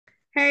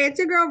Hey, it's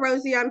your girl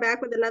Rosie. I'm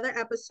back with another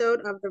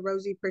episode of the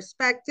Rosie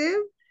Perspective.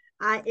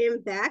 I am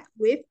back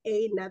with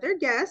another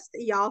guest,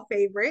 y'all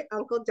favorite,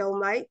 Uncle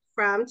Domite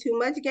from Too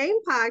Much Game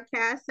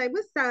Podcast. Say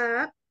what's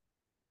up.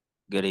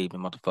 Good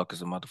evening,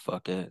 motherfuckers and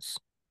motherfuckers.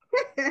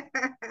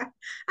 I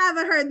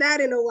haven't heard that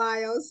in a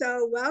while.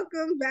 So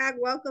welcome back.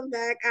 Welcome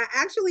back. I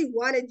actually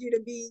wanted you to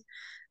be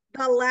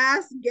the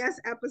last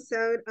guest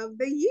episode of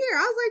the year.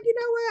 I was like, you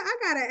know what? I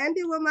gotta end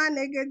it with my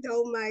nigga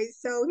Domite.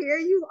 So here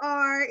you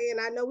are,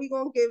 and I know we're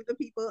gonna give the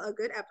people a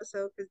good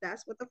episode because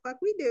that's what the fuck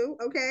we do.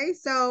 Okay.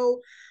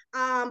 So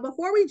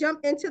before we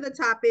jump into the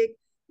topic,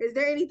 is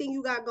there anything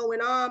you got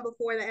going on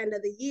before the end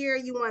of the year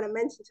you want to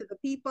mention to the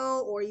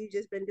people, or you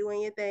just been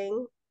doing your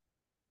thing?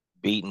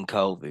 Beating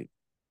COVID.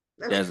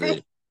 That's Okay.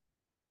 it.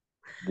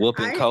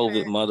 Whooping I hear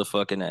COVID that.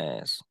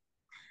 motherfucking ass.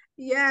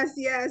 Yes,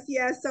 yes,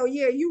 yes. So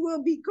yeah, you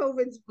will beat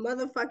COVID's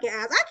motherfucking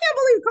ass. I can't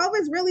believe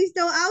COVID's really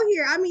still out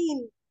here. I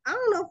mean, I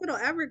don't know if it'll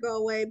ever go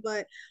away,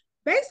 but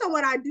based on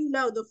what I do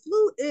know, the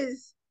flu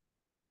is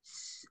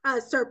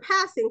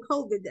surpassing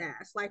COVID's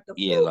ass. Like the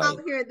Yeah, flu out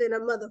like here than a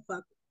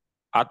motherfucker.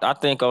 I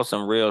think on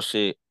some real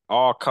shit,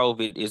 all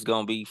COVID is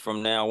gonna be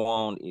from now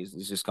on is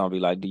it's just gonna be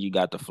like, do you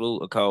got the flu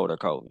or cold or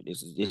COVID?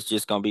 It's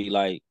just gonna be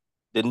like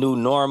the new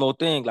normal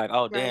thing. Like,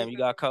 oh damn, Right, you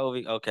got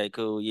COVID? Okay,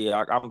 cool.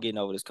 Yeah, I'm getting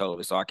over this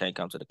COVID, so I can't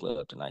come to the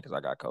club tonight because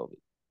I got COVID.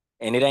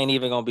 And it ain't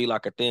even gonna be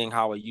like a thing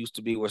how it used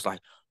to be, where it's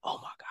like, oh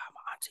my god,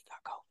 my auntie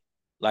got COVID.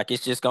 Like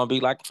it's just gonna be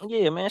like,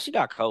 yeah, man, she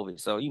got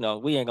COVID, so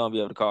we ain't gonna be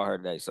able to call her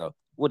today, so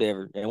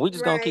whatever. And we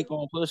just gonna right, keep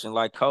on pushing.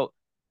 Like,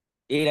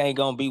 it ain't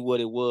gonna be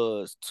what it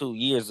was 2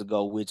 years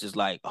ago, which is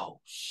like, oh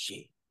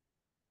shit.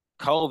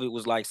 COVID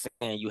was like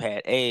saying you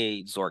had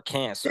AIDS or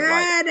cancer.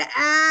 Like, dead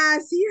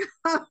ass.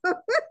 Yeah.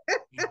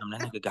 damn,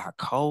 that nigga got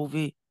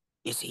COVID.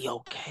 Is he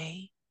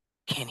okay?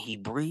 Can he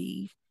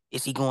breathe?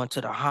 Is he going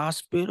to the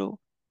hospital?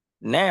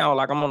 Now,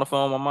 like, I'm on the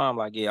phone with my mom,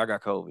 like, yeah, I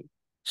got COVID.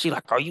 She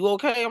like, are you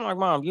okay? I'm like,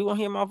 mom, you gonna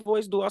hear my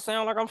voice? Do I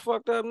sound like I'm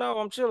fucked up? No,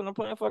 I'm chilling. I'm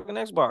playing fucking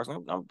Xbox.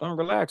 I'm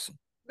relaxing.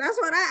 That's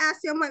what I asked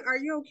you. I'm like, are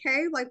you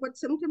okay? Like, what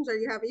symptoms are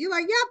you having? You're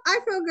like, yep, I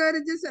feel good.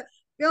 It just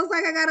feels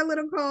like I got a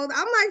little cold.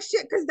 I'm like,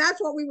 shit, because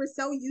that's what we were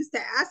so used to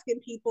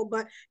asking people.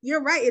 But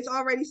you're right. It's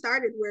already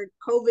started where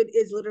COVID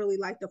is literally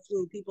like the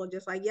flu. People are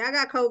just like, yeah, I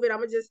got COVID. I'm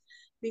going to just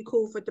be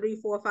cool for 3,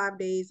 4, 5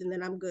 days and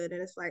then I'm good.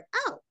 And it's like,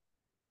 oh,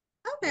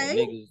 Yeah,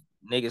 okay.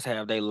 niggas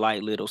have they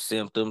light little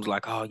symptoms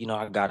like, oh,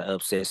 I got an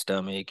upset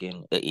stomach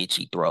and an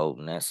itchy throat,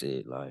 and that's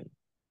it. Like,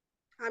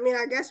 I mean,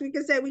 I guess we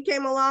could say we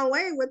came a long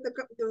way with the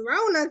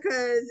Rona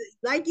because,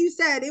 like you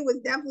said, it was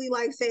definitely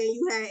like saying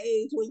you had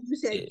AIDS when you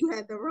said yeah, you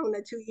had the Rona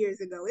 2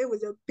 years ago. It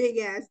was a big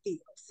ass deal.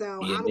 So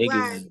yeah, I'm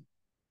glad.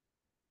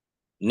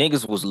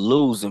 niggas was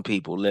losing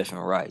people left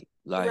and right.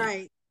 Like,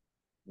 Right,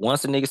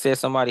 once a nigga said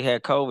somebody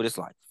had COVID, it's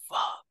like,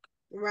 fuck.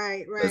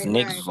 right, Because right,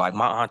 niggas right, was like,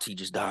 my auntie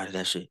just died of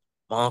that shit.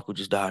 My uncle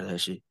just died of that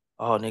shit.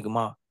 Oh, nigga,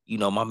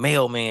 my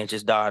mailman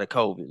just died of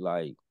COVID.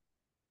 Like,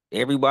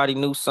 everybody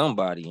knew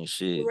somebody and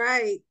shit.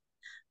 right.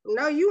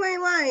 No, you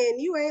ain't lying.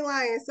 You ain't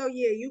lying. So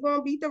yeah, you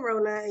gonna beat the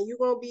Rona and you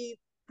gonna be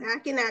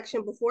back in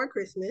action before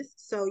Christmas.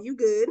 So you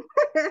good.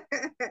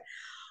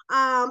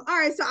 All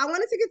right, so I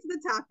wanted to get to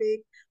the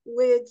topic,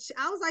 which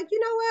I was like, you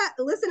know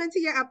what? Listening to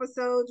your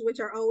episodes, which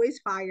are always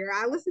fire.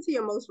 I listened to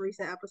your most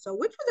recent episode,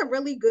 which was a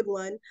really good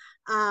one.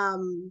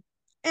 Um,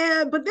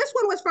 and but this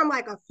one was from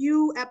like a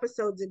few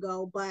episodes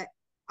ago, but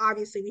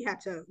obviously we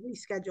had to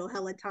reschedule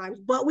hella times.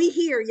 But we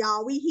here,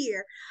 y'all, we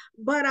here.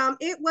 But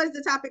it was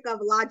the topic of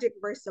logic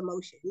versus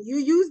emotion. You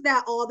use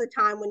that all the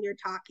time when you're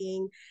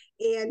talking,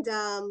 and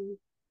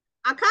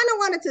I kind of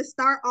wanted to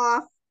start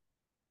off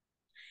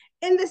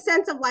in the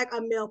sense of like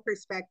a male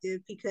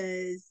perspective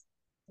because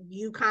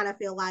you kind of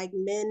feel like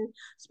men,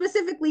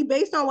 specifically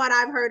based on what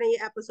I've heard in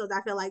your episodes,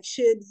 I feel like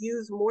should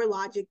use more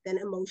logic than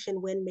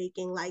emotion when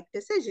making like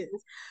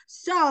decisions.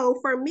 So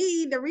for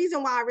me, the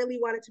reason why I really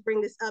wanted to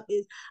bring this up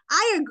is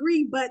I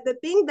agree, but the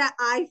thing that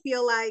I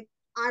feel like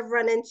I've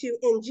run into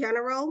in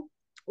general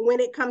when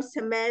it comes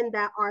to men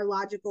that are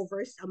logical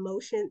versus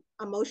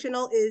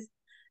emotional is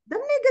them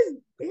niggas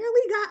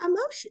barely got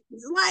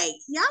emotions. Like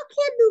y'all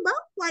can't do both.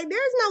 Like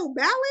there's no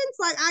balance.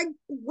 Like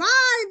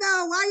why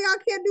though? Why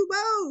y'all can't do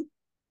both?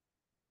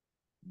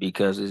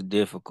 Because it's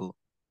difficult.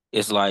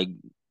 It's like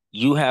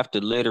you have to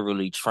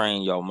literally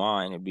train your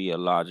mind to be a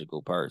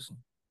logical person.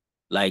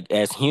 Like,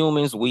 as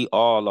humans, we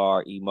all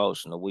are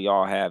emotional. We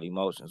all have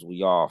emotions.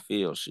 We all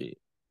feel shit.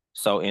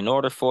 So in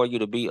order for you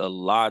to be a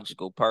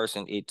logical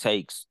person, it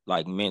takes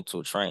like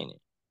mental training.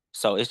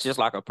 So it's just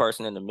like a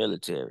person in the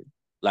military.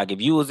 Like,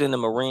 if you was in the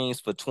Marines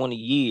for 20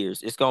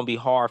 years, it's gonna be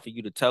hard for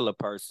you to tell a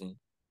person,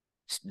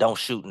 don't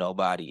shoot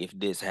nobody if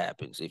this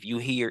happens. If you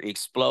hear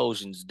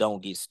explosions,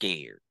 don't get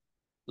scared.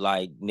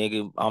 Like,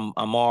 nigga,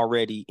 I'm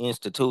already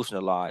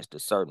institutionalized a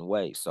certain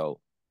way.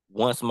 So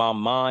once my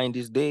mind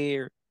is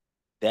there,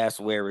 that's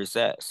where it's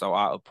at. So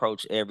I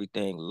approach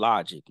everything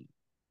logically.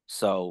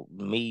 So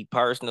me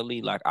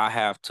personally, like, I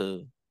have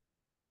to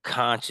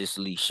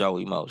consciously show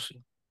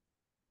emotion.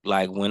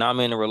 Like, when I'm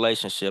in a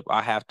relationship,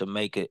 I have to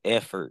make an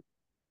effort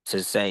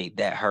to say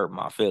that hurt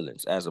my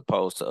feelings, as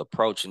opposed to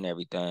approaching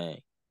everything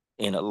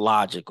in a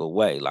logical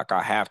way. Like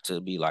I have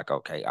to be like,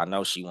 okay, I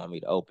know she want me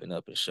to open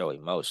up and show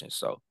emotion,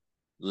 so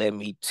let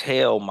me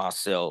tell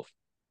myself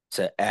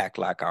to act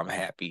like I'm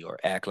happy or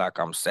act like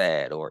I'm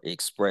sad or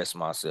express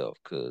myself.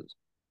 Cause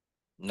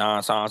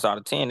 9 times out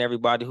of 10,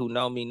 everybody who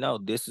know me know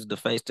this is the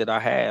face that I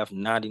have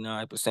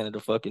 99% of the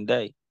fucking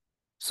day.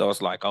 So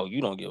it's like, oh,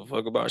 you don't give a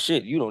fuck about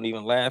shit. You don't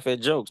even laugh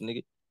at jokes,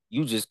 nigga.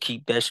 You just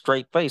keep that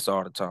straight face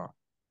all the time.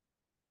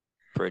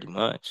 Pretty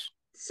much.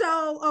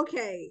 So,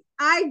 okay,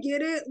 I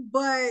get it,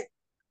 but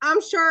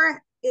I'm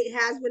sure it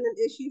has been an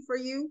issue for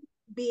you,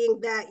 being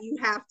that you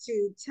have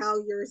to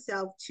tell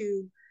yourself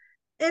to,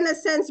 in a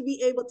sense,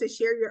 be able to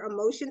share your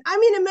emotion. I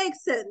mean, it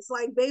makes sense.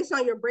 Like, based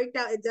on your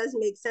breakdown, it does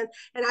make sense.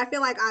 And I feel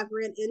like I've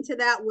ran into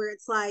that where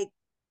it's like,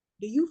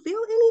 do you feel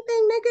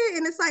anything, nigga?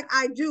 And it's like,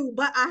 I do,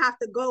 but I have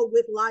to go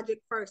with logic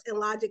first. And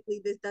logically,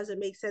 this doesn't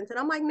make sense. And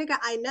I'm like, nigga,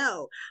 I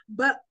know.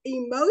 But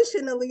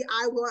emotionally,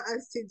 I want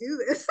us to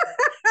do this.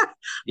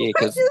 Yeah,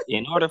 because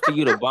in order for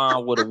you to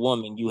bond with a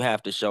woman, you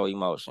have to show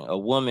emotion. A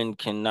woman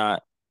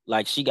cannot,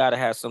 like, she got to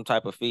have some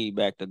type of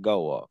feedback to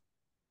go off.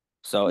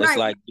 So it's Right.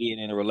 like being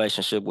in a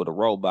relationship with a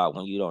robot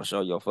when you don't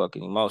show your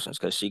fucking emotions,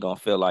 because she gonna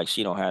feel like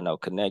she don't have no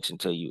connection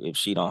to you if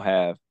she don't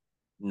have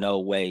no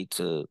way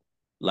to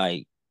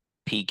like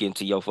peek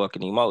into your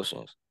fucking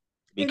emotions.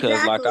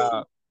 Because like I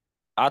Exactly.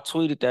 I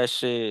tweeted that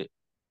shit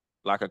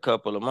like a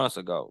couple of months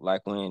ago.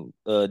 Like when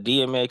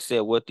DMX said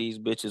what these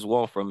bitches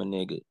want from a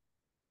nigga.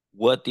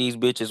 What these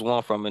bitches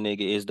want from a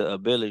nigga is the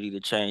ability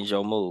to change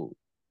your mood.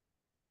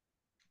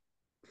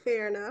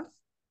 Fair enough.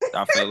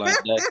 I feel like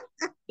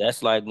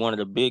that's like one of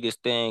the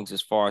biggest things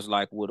as far as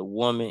like with a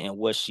woman and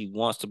what she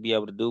wants to be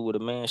able to do with a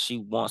man. She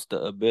wants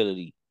the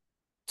ability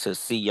to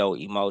see your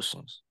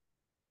emotions.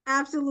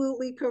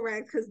 Absolutely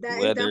correct. Because that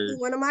is Whether definitely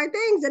one of my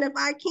things. And if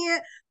I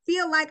can't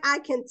feel like I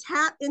can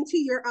tap into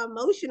your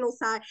emotional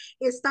side,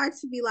 it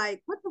starts to be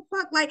like, what the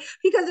fuck? Like,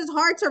 because it's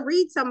hard to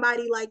read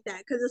somebody like that.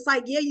 Because it's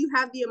like, yeah, you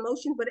have the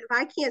emotions, but if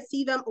I can't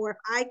see them or if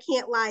I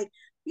can't, like,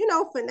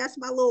 finesse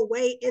my little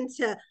way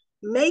into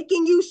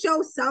making you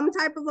show some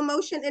type of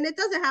emotion, and it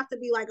doesn't have to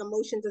be like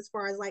emotions as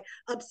far as like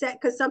upset,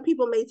 because some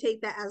people may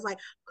take that as like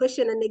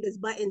pushing a nigga's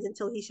buttons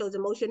until he shows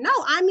emotion. No,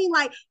 I mean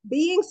like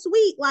being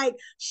sweet, like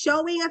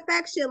showing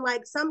affection.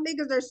 Like some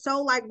niggas are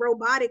so like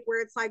robotic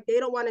where it's like they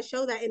don't want to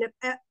show that. And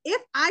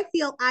if I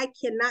feel I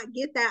cannot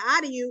get that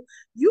out of you,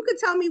 you could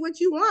tell me what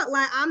you want.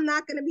 Like I'm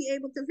not gonna be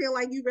able to feel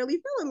like you really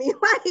feeling me.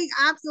 Like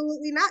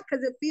absolutely not,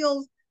 because it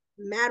feels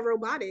mad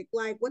robotic.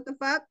 Like what the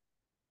fuck?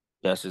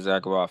 that's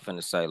exactly what I'm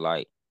finna say.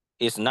 Like,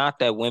 it's not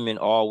that women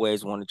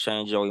always want to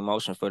change your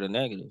emotion for the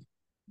negative,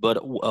 but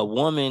a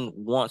woman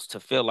wants to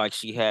feel like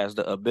she has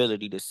the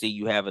ability to see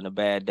you having a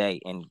bad day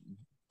and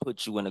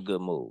put you in a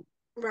good mood.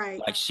 Right.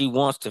 Like she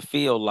wants to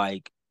feel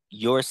like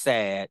you're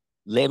sad.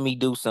 Let me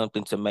do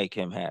something to make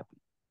him happy.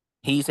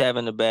 He's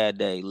having a bad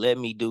day. Let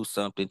me do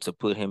something to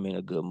put him in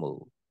a good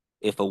mood.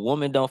 If a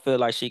woman don't feel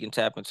like she can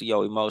tap into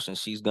your emotions,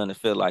 she's gonna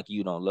feel like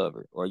you don't love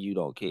her or you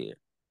don't care.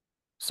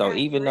 So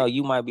even though Accurate.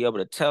 you might be able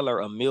to tell her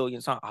a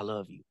million times, I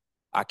love you,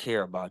 I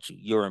care about you,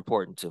 you're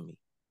important to me.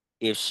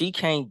 If she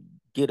can't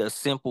get a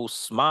simple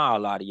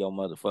smile out of your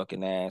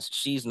motherfucking ass,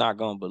 she's not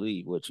gonna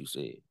believe what you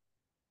said.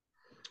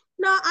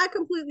 No, I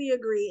completely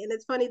agree. And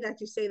it's funny that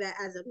you say that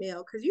as a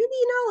male, because you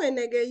be knowing,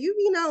 nigga. You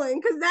be knowing,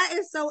 because that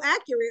is so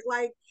accurate.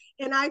 Like,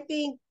 and I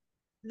think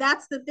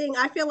that's the thing.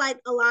 I feel like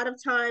a lot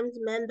of times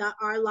men that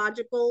are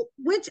logical,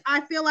 which I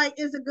feel like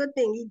is a good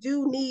thing. You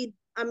do need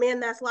a man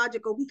that's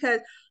logical, because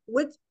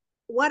with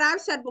what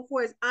I've said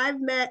before is I've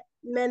met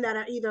men that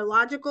are either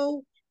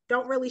logical,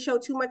 don't really show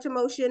too much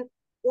emotion,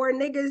 or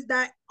niggas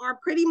that are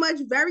pretty much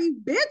very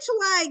bitch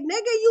like,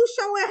 nigga, you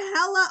showing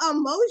hella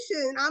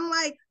emotion. I'm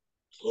like,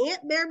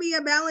 can't there be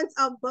a balance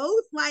of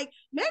both? Like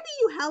maybe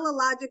you hella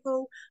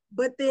logical,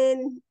 but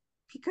then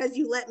because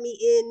you let me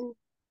in,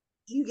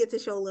 you get to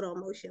show a little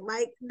emotion.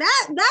 Like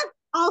that's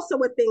also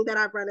a thing that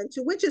I've run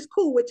into, which is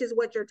cool, which is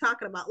what you're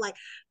talking about. Like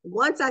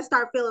once I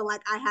start feeling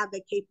like I have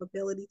the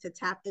capability to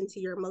tap into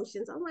your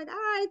emotions, I'm like, all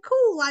right,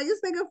 cool. Like this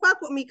nigga fuck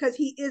with me because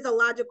he is a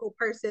logical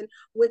person,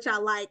 which I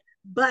like,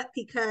 but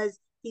because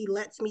he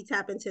lets me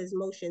tap into his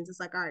emotions, it's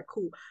like, all right,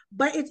 cool.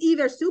 But it's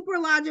either super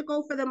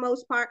logical for the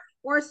most part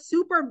or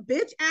super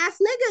bitch ass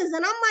niggas. And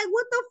I'm like,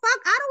 what the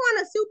fuck? I don't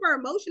want a super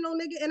emotional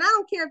nigga. And I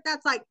don't care if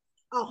that's like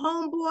a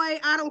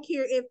homeboy. I don't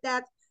care if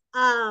that's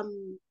a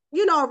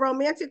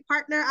romantic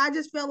partner. I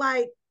just feel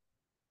like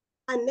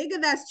a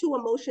nigga that's too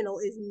emotional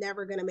is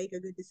never gonna make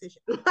a good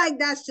decision. Like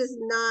that's just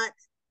not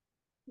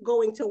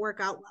going to work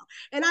out well.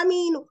 And I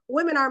mean,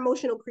 women are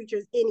emotional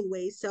creatures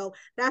anyway, so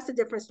that's a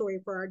different story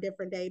for a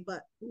different day.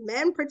 But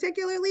men,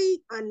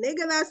 particularly, a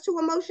nigga that's too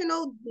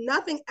emotional,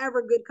 nothing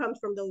ever good comes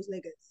from those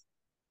niggas.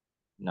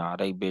 Nah,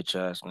 they bitch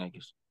ass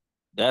niggas.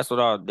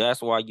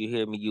 That's why you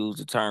hear me use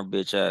the term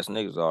bitch ass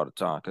niggas all the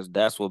time, because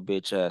that's what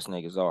bitch ass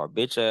niggas are.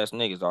 Bitch ass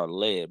niggas are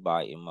led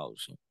by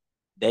emotion.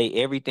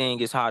 Everything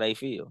is how they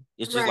feel.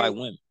 It's just like Right.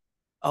 women.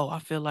 Oh, I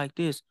feel like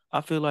this.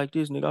 I feel like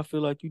this, nigga. I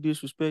feel like you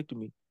disrespected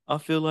me. I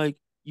feel like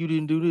You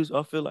didn't do this.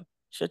 I feel like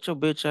shut your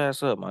bitch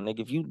ass up, my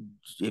nigga.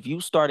 If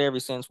you start every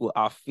sentence with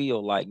I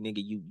feel like,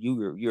 nigga,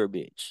 you're a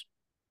bitch.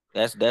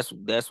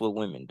 That's what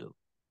women do.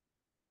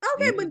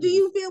 Okay, but do Niggas,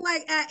 you feel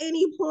like at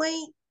any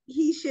point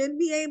he should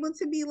be able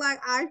to be like,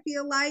 I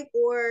feel like,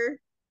 or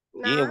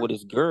yeah, nah? with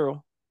his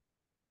girl.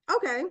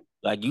 Okay.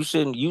 Like you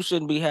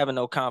shouldn't be having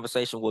no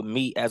conversation with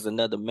me as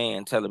another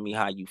man telling me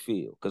how you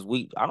feel. Cause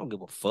I don't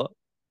give a fuck.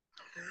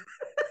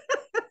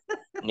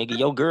 Nigga,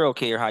 your girl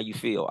care how you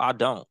feel. I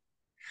don't.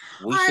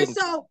 We All right, shouldn't.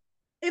 so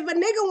if a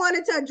nigga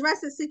wanted to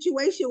address a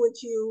situation with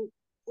you,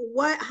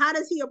 how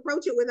does he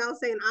approach it without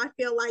saying, I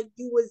feel like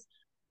you was,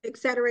 et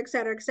cetera, et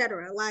cetera, et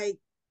cetera? Like,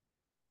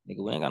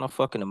 Nigga, we ain't got no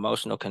fucking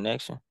emotional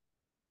connection.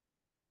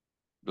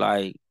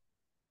 Like,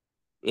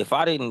 if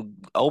I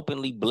didn't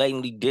openly,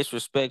 blatantly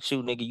disrespect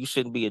you, nigga, you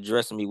shouldn't be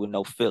addressing me with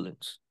no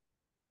feelings.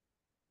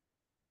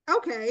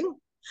 okay.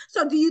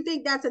 So do you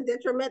think that's a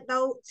detriment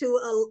though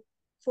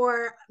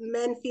for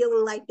men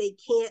feeling like they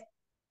can't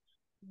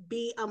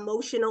be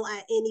emotional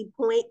at any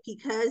point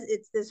because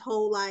it's this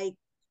whole like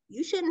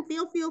you shouldn't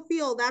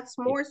feel that's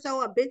more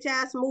so a bitch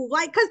ass move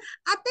like because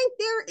I think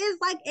there is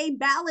like a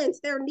balance,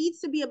 there needs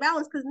to be a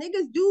balance because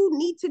niggas do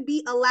need to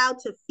be allowed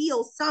to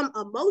feel some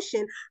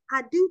emotion.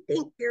 I do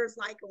think there's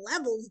like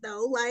levels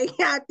though, like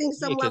I think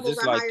Yeah, some because levels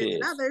it's are like higher than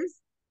this. others.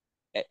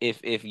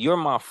 If you're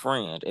my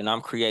friend and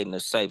I'm creating a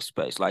safe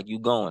space, like you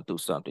going through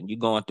something, you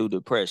going through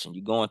depression,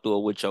 you going through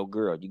it with your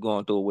girl, you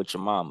going through it with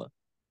your mama,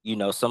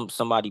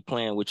 somebody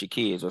playing with your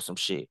kids or some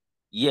shit.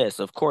 Yes,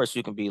 of course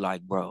you can be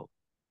like, bro,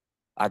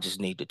 I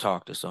just need to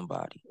talk to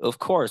somebody. Of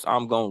course,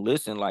 I'm gonna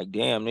listen like,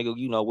 damn, nigga,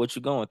 you know what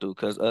you going through.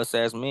 Cause us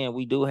as men,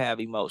 we do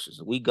have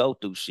emotions. We go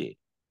through shit.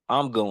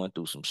 I'm going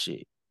through some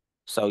shit.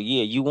 So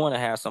yeah, you want to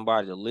have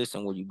somebody to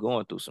listen when you're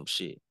going through some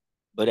shit.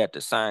 But at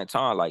the same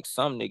time, like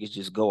some niggas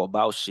just go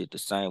about shit the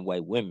same way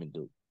women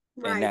do.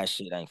 And Right, that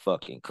shit ain't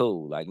fucking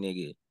cool. Like,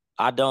 nigga,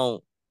 I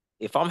don't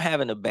if I'm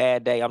having a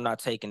bad day, I'm not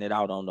taking it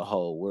out on the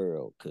whole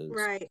world. Cause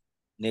right,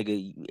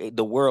 nigga,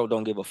 the world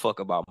don't give a fuck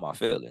about my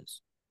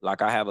feelings.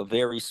 Like I have a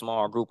very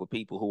small group of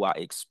people who I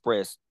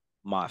express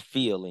my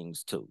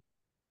feelings to,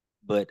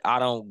 but I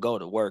don't go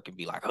to work and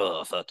be like,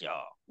 "Oh, fuck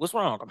y'all. What's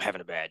wrong? I'm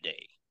having a bad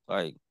day."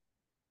 Like,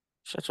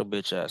 shut your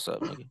bitch ass up,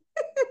 nigga.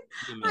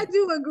 Be a I man.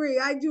 do agree.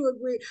 I do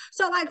agree.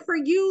 So, like for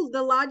you,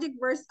 the logic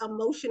versus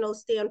emotional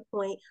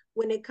standpoint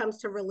when it comes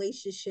to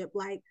relationship,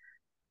 like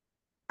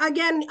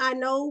again, I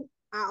know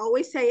I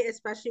always say,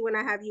 especially when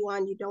I have you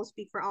on, you don't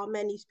speak for all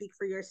men, you speak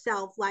for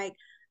yourself. Like,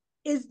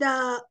 is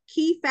the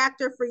key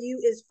factor for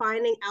you is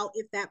finding out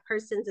if that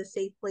person's a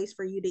safe place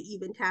for you to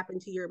even tap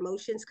into your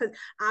emotions? Because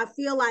I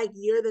feel like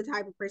you're the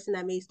type of person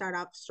that may start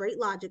off straight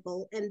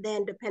logical, and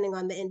then depending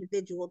on the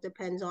individual,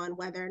 depends on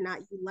whether or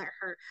not you let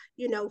her,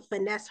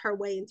 finesse her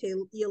way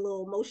into your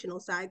little emotional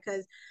side.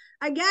 Because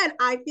again,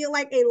 I feel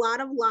like a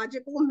lot of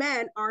logical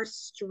men are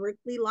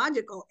strictly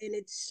logical, and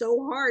it's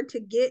so hard to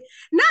get,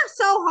 not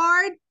so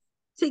hard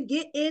to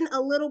get in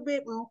a little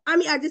bit. I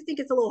mean, I just think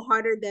it's a little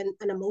harder than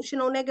an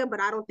emotional nigga,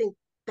 but I don't think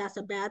that's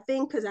a bad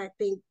thing because I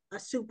think a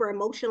super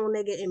emotional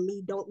nigga and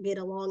me don't get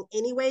along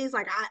anyways.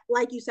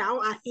 Like you said,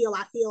 I feel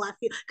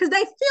because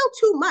they feel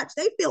too much.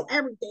 They feel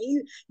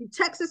everything. You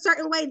text a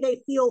certain way,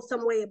 they feel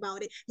some way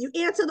about it. You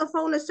answer the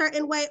phone a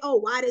certain way. Oh,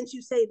 why didn't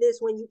you say this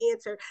when you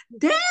answer?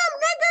 Damn,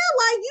 nigga,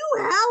 like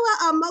you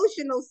hella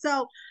emotional.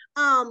 So,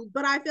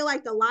 but I feel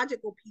like the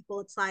logical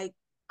people, it's like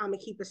I'm gonna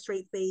keep a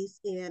straight face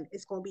and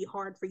it's gonna be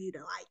hard for you to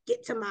like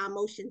get to my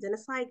emotions. And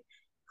it's like,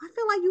 I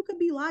feel like you could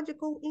be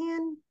logical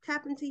and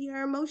tap into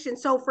your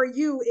emotions. So for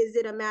you, is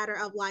it a matter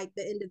of like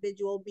the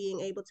individual being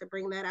able to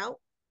bring that out?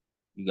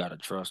 You gotta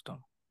trust them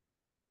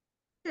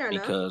Fair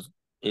enough. because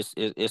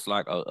it's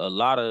like a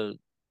lot of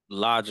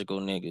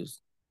logical niggas.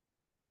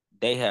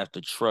 They have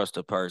to trust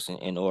a person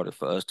in order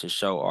for us to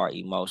show our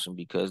emotion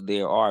because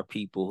there are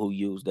people who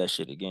use that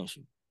shit against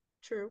you.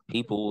 True.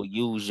 People will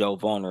use your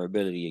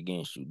vulnerability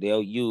against you.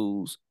 They'll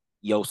use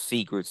your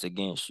secrets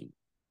against you.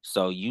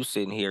 So you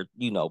sitting here,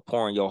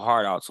 pouring your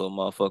heart out to a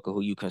motherfucker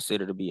who you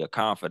consider to be a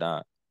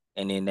confidant,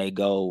 and then they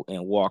go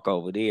and walk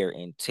over there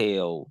and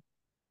tell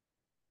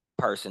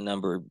person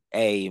number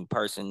A and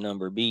person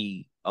number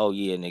B, oh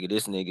yeah,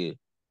 this nigga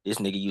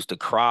used to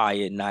cry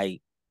at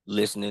night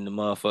listening to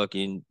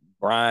motherfucking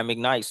Brian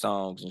McKnight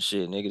songs and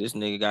shit. Nigga, this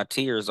nigga got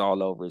tears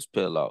all over his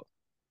pillow.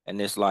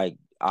 And it's like,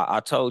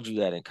 I told you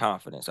that in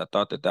confidence. I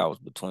thought that was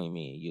between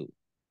me and you.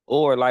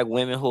 Or like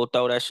women who'll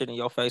throw that shit in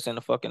your face in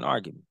a fucking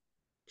argument.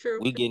 True.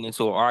 We getting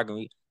into an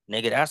argument,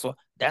 nigga.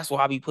 That's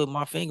why I be putting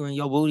my finger in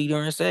your booty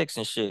during sex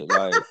and shit.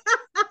 Like,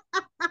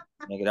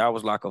 nigga, that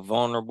was like a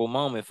vulnerable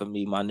moment for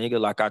me, my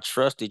nigga. Like I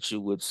trusted you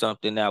with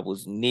something that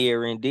was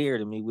near and dear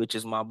to me, which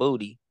is my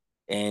booty.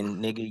 And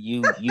nigga,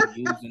 you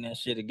using that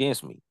shit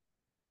against me.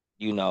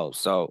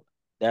 So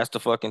that's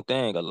the fucking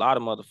thing. A lot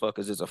of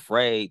motherfuckers is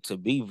afraid to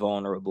be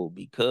vulnerable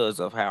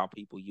because of how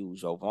people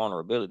use your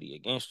vulnerability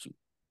against you.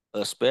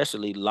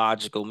 Especially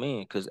logical men,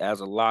 because as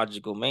a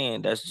logical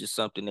man, that's just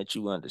something that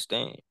you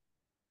understand.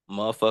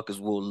 Motherfuckers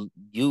will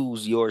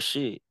use your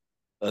shit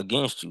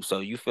against you.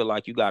 So you feel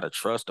like you gotta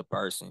trust a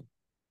person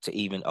to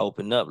even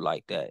open up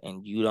like that.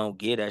 And you don't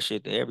get that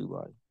shit to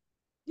everybody.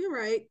 You're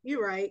right.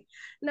 You're right.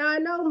 Now I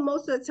know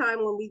most of the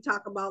time when we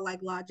talk about like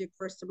logic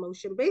first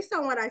emotion, based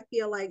on what I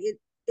feel like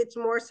it's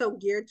more so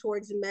geared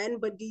towards men,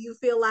 but do you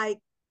feel like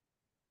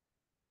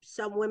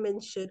some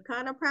women should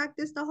kind of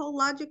practice the whole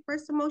logic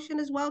first emotion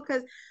as well?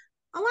 Because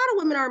a lot of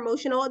women are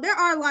emotional. There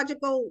are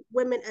logical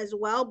women as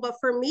well, but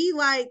for me,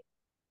 like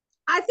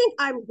I think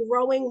I'm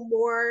growing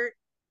more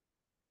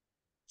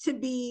to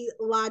be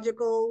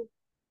logical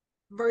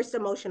versus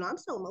emotional. I'm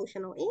still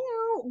emotional,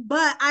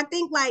 but I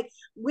think like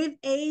with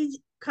age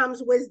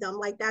comes wisdom.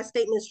 Like that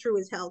statement is true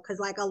as hell. Cause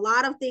like a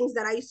lot of things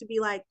that I used to be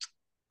like,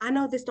 I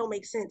know this don't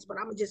make sense, but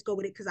I'm gonna just go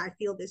with it because I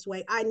feel this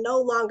way. I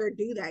no longer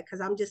do that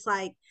because I'm just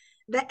like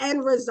the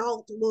end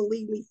result will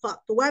leave me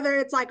fucked. Whether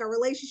it's like a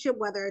relationship,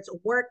 whether it's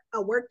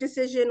a work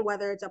decision,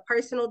 whether it's a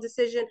personal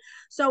decision.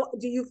 So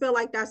do you feel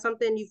like that's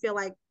something you feel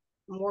like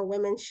more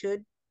women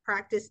should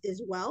practice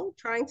as well,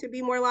 trying to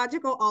be more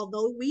logical?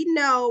 Although we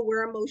know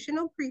we're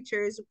emotional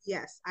creatures.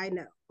 Yes, I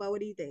know. But what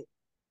do you think?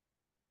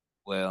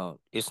 Well,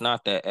 it's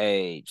not that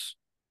age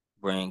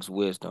brings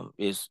wisdom,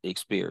 it's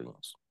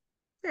experience.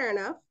 Fair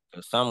enough.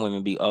 'Cause some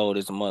women be old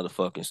as a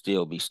motherfucker and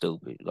still be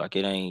stupid. Like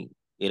it ain't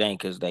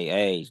cause they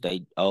age,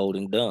 they old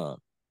and dumb.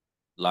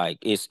 Like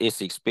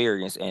it's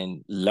experience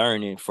and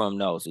learning from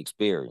those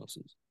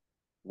experiences.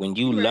 When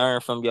you You're right.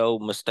 learn from your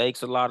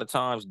mistakes a lot of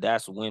times,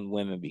 that's when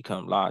women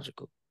become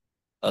logical.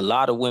 A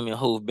lot of women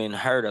who've been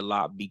hurt a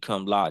lot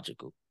become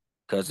logical.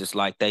 Cause it's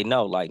like they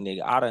know, like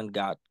nigga, I done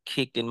got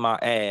kicked in my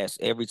ass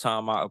every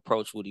time I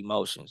approach with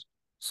emotions.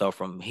 So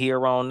from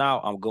here on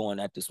out, I'm going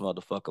at this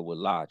motherfucker with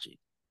logic.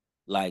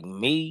 Like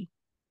me,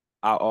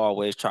 I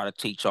always try to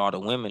teach all the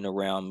women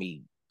around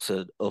me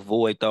to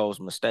avoid those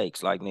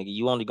mistakes. Like, nigga,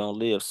 you only gonna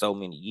live so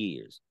many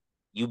years.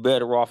 You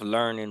better off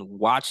learning,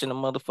 watching a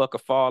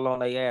motherfucker fall on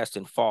their ass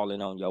than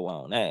falling on your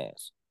own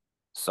ass.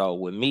 So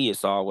with me,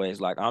 it's always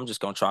like I'm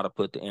just gonna try to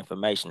put the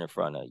information in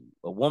front of you.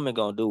 A woman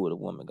gonna do what a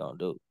woman gonna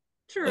do.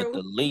 But the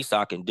True. least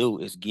I can do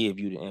is give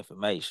you the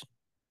information.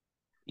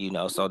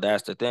 So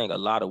that's the thing. A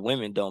lot of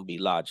women don't be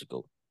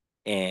logical.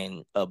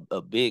 And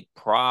a big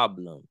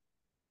problem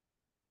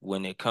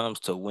when it comes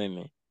to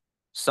women,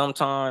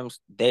 sometimes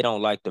they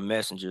don't like the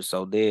messenger,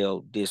 so they'll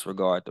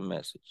disregard the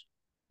message.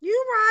 You're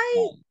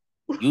right.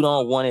 Like, you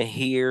don't want to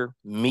hear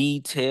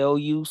me tell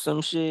you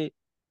some shit,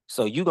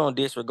 so you gonna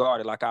disregard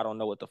it like I don't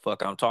know what the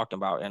fuck I'm talking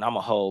about, and I'm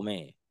a whole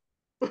man.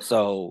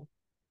 So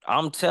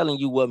I'm telling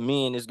you what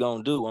men is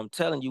gonna do. I'm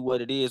telling you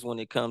what it is when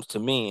it comes to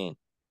men,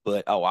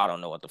 but oh, I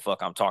don't know what the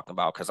fuck I'm talking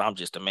about because I'm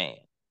just a man.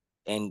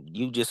 And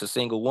you just a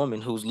single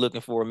woman who's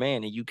looking for a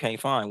man and you can't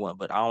find one,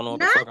 but I don't know what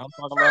the Not fuck I'm you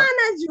talking about.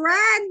 trying to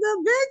drag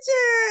the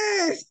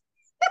bitches.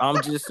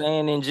 I'm just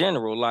saying in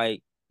general,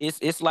 like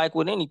it's like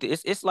with anything.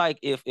 It's like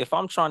if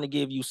I'm trying to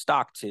give you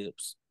stock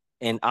tips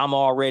and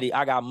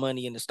I got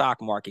money in the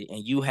stock market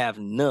and you have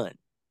none,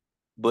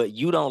 but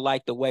you don't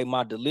like the way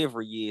my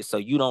delivery is, so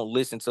you don't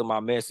listen to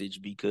my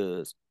message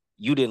because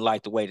you didn't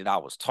like the way that I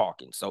was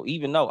talking. So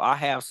even though I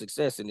have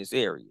success in this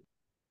area,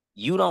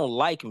 you don't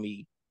like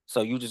me,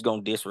 so you just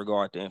gonna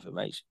disregard the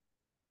information.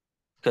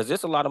 Cause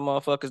there's a lot of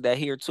motherfuckers that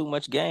hear too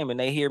much game and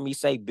they hear me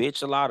say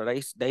bitch a lot, or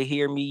they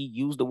hear me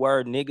use the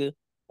word nigga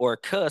or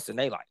cuss, and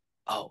they like,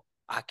 oh,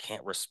 I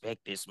can't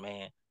respect this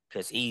man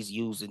because he's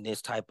using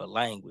this type of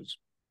language.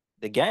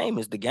 The game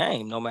is the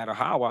game, no matter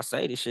how I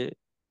say the shit.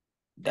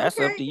 That's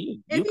up Okay. to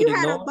you. If You could you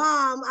had a ignore it.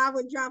 bomb, I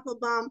would drop a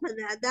bomb for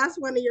that. That's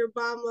one of your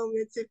bomb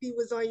moments. If he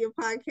was on your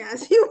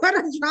podcast, you would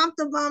have dropped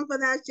a bomb for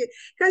that shit.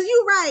 Because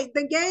you're right.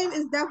 The game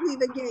is definitely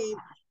the game.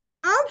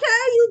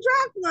 Okay, you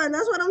dropped one.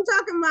 That's what I'm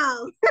talking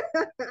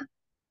about.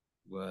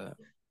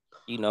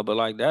 But but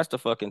like that's the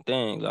fucking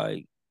thing.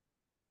 Like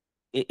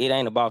it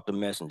ain't about the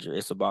messenger,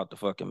 it's about the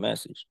fucking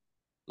message.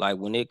 Like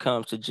when it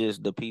comes to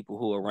just the people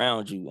who are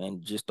around you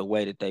and just the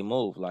way that they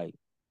move, like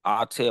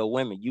I tell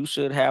women, you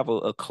should have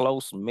a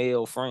close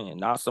male friend,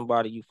 not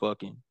somebody you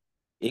fucking.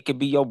 It could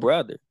be your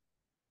brother.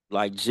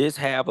 Like just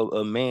have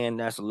a man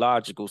that's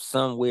logical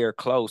somewhere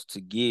close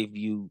to give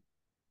you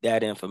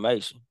that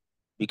information.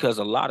 Because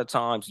a lot of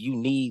times you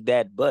need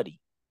that buddy.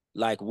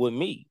 Like with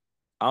me,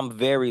 I'm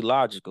very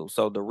logical.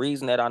 So the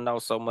reason that I know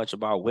so much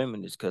about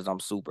women is because I'm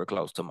super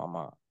close to my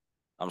mom.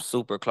 I'm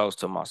super close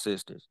to my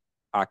sisters.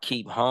 I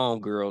keep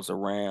homegirls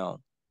around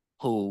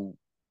who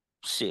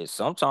shit.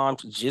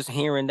 Sometimes just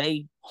hearing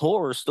they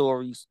horror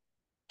stories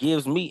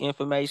gives me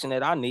information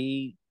that I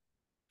need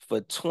for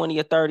 20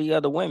 or 30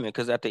 other women.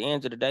 Because at the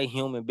end of the day,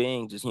 human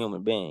beings is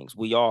human beings.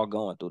 We all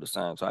going through the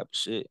same type of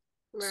shit.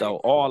 Right. So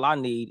all I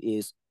need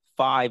is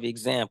 5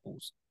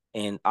 examples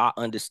and I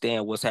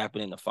understand what's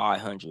happening to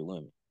 500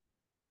 women.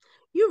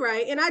 You're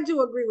right. And I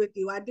do agree with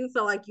you. I do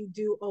feel like you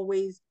do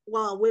always,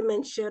 well,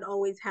 women should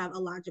always have a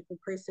logical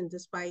person,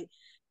 despite,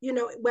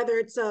 whether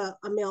it's a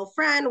male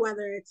friend,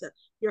 whether it's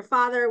your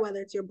father,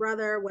 whether it's your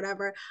brother,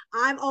 whatever.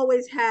 I've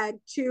always had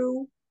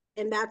two,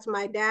 and that's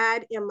my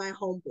dad and my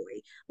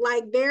homeboy.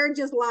 Like, they're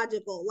just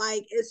logical.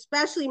 Like,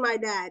 especially my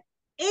dad.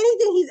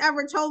 Anything he's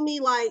ever told me,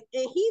 like,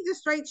 and he's a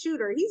straight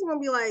shooter, he's going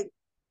to be like,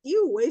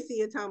 you wasting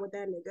your time with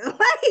that nigga.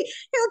 Like,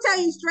 he'll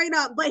tell you straight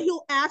up, but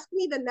he'll ask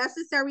me the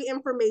necessary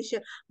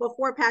information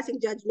before passing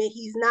judgment.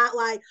 He's not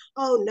like,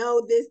 oh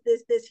no, this.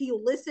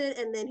 He'll listen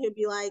and then he'll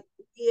be like,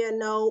 yeah,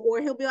 no,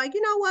 or he'll be like,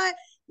 you know what?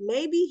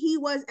 Maybe he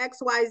was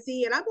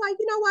XYZ. And I'm like,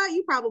 you know what?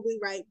 You're probably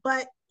right.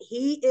 But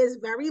he is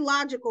very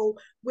logical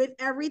with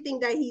everything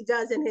that he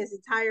does in his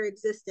entire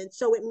existence.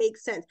 So it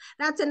makes sense.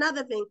 That's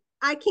another thing.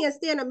 I can't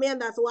stand a man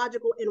that's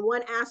logical in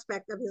one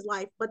aspect of his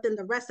life, but then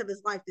the rest of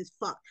his life is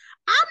fucked.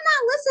 I'm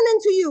not listening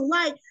to you.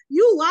 Like,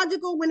 you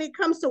logical when it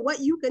comes to what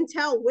you can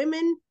tell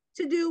women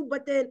to do,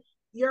 but then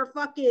your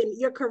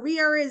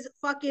career is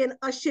fucking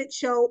a shit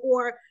show,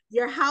 or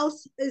your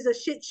house is a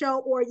shit show,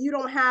 or you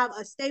don't have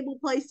a stable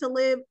place to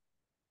live.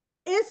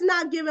 It's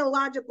not giving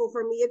logical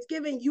for me. It's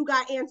giving you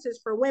got answers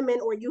for women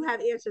or you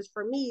have answers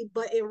for me,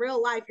 but in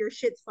real life your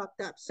shit's fucked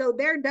up. So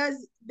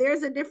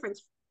there's a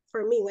difference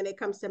for me when it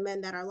comes to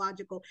men that are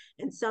logical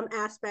in some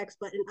aspects,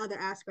 but in other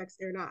aspects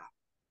they're not.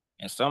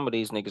 And some of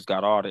these niggas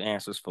got all the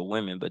answers for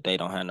women, but they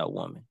don't have no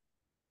woman.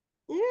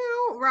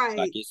 Right.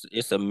 Like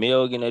it's a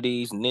million of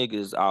these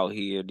niggas out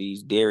here,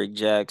 these Derrick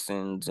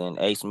Jacksons and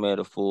Ace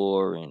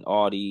Metaphor and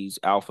all these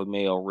alpha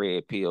male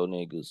red pill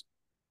niggas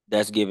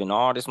that's giving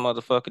all this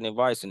motherfucking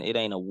advice and it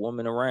ain't a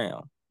woman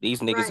around. These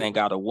niggas Right. ain't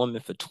got a woman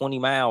for 20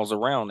 miles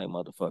around their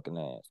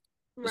motherfucking ass.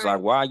 It's like,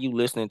 Right. why are you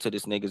listening to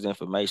this nigga's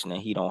information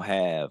and he don't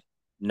have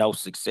no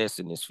success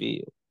in this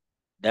field?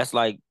 That's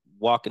like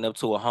walking up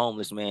to a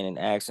homeless man and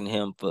asking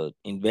him for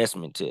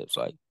investment tips.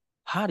 Like,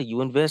 how do you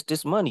invest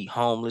this money,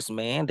 homeless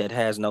man that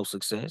has no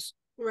success?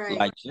 Right.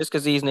 Like, just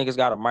because these niggas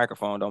got a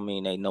microphone don't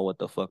mean they know what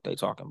the fuck they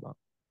talking about.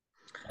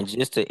 And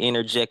just to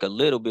interject a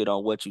little bit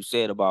on what you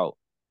said about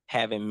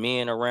having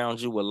men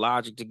around you with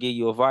logic to give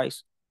you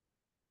advice,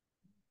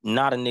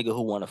 not a nigga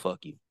who want to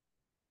fuck you.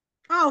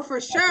 Oh, for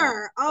Like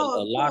sure. a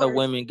Oh, of lot of course.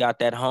 women got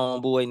that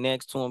homeboy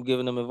next to him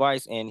giving them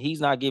advice, and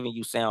he's not giving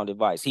you sound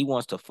advice. He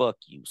wants to fuck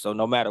you. So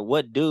no matter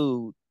what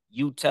dude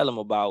you tell him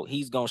about,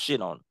 he's gonna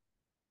shit on him.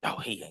 Oh,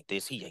 he ain't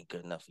this. He ain't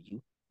good enough for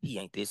you. He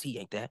ain't this. He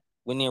ain't that.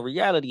 When in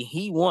reality,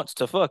 he wants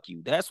to fuck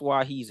you. That's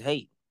why he's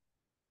hating,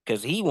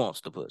 because he wants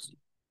the pussy.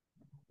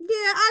 Yeah,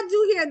 I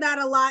do hear that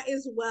a lot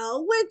as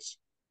well, which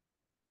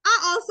I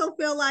also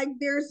feel like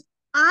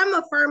I'm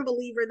a firm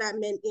believer that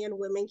men and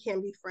women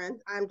can be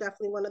friends. I'm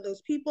definitely one of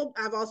those people.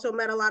 I've also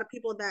met a lot of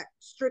people that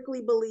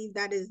strictly believe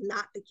that is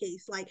not the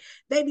case. Like,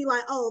 they be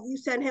like, oh, if you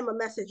send him a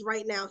message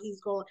right now, he's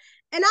going.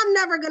 And I'm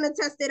never going to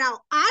test it out.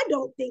 I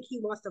don't think he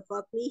wants to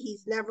fuck me.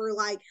 He's never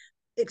like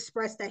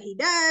expressed that he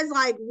does.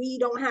 Like, we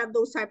don't have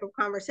those type of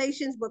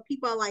conversations, but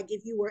people are like,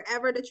 if you were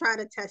ever to try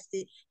to test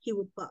it, he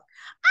would fuck.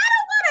 I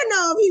don't want to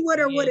know if he would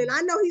or wouldn't. And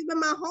I know he's been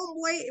my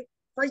homeboy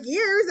for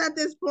years at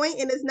this point,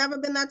 and it's never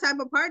been that type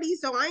of party.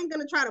 So I ain't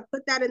gonna try to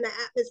put that in the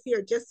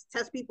atmosphere just to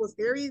test people's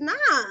theories. Nah.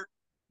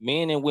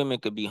 men and women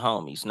could be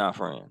homies, not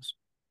friends.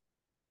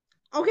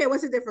 Okay,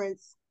 what's the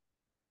difference?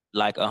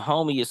 Like a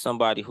homie is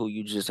somebody who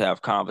you just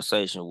have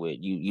conversation with.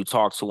 You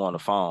talk to on the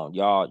phone.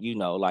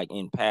 Y'all, like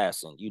in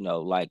passing,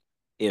 like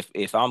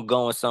if I'm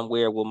going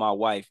somewhere with my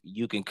wife,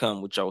 you can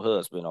come with your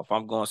husband. Or if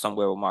I'm going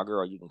somewhere with my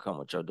girl, you can come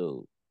with your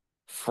dude.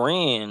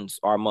 Friends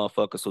are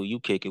motherfuckers who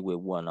you kick it with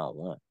one on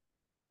one.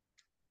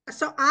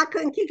 So I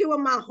couldn't kick it with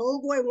my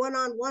homeboy one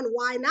on one.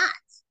 Why not?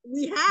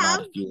 We have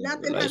Not if you're in a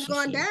nothing has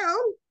gone relationship. down.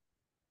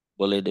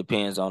 Well, it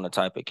depends on the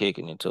type of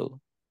kicking it too.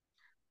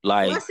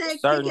 Like Let's say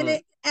kicking certain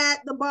it at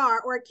the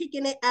bar or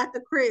kicking it at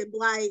the crib,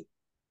 like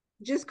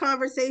just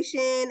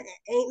conversation,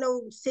 ain't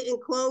no sitting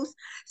close.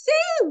 See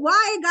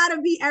why it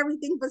gotta be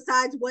everything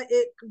besides what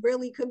it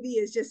really could be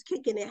is just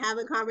kicking it,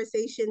 having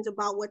conversations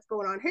about what's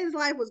going on in his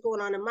life, what's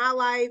going on in my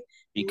life.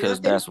 because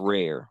Nothing. that's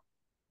rare.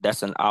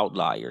 That's an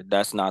outlier.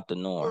 That's not the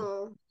norm.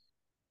 Mm,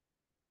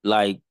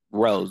 Like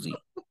Rosie.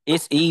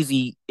 It's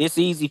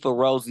easy for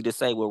Rosie to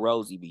say what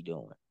Rosie be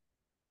doing.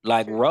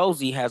 Like true.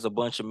 Rosie has a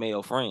bunch of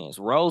male friends.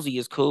 Rosie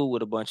is cool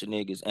with a bunch of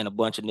niggas, and a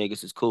bunch of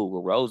niggas is cool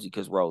with Rosie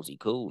because Rosie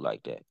cool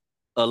like that.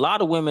 A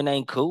lot of women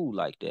ain't cool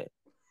like that.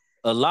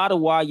 A lot of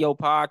why your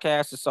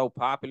podcast is so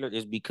popular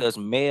is because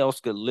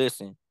males could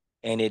listen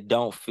and it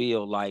don't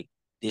feel like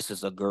this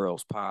is a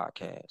girl's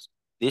podcast.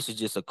 This is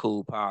just a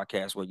cool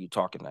podcast where you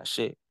talking that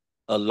shit.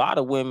 A lot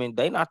of women,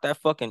 they not that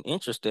fucking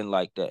interesting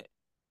like that.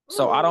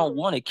 So I don't Mm,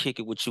 want to kick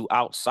it with you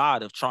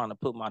outside of trying to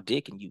put my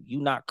dick in you. You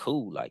not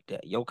cool like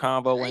that. Your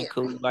convo ain't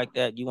cool damn. like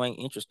that. You ain't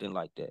interesting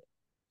like that.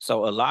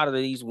 So a lot of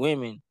these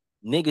women,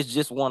 niggas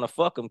just want to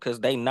fuck them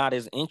because they not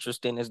as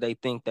interesting as they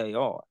think they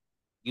are.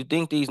 You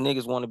think these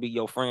niggas want to be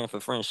your friend for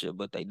friendship,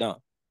 but they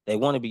don't. They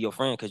want to be your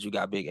friend because you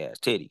got big ass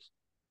titties.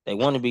 They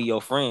want to be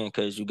your friend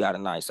because you got a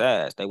nice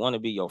ass. They want to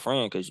be your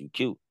friend because you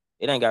cute.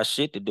 It ain't got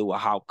shit to do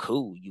with how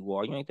cool you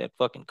are. You ain't that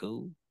fucking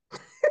cool.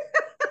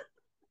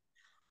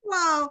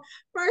 Well,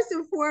 first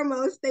and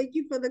foremost, thank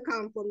you for the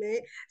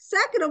compliment.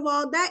 Second of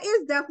all, that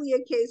is definitely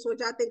a case which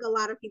I think a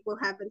lot of people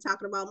have been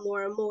talking about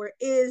more and more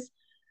is,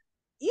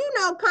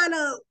 kind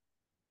of,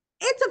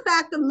 it's a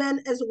fact of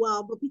men as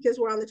well, but because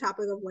we're on the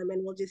topic of women,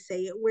 we'll just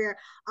say it, where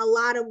a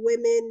lot of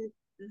women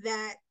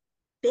that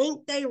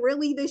think they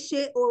really the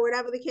shit or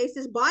whatever the case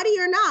is, body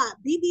or not,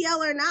 BBL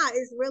or not,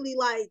 is really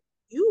like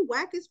you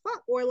whack as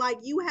fuck, or like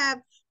you have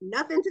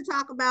nothing to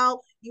talk about.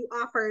 You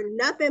offer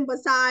nothing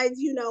besides,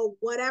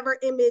 whatever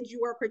image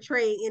you are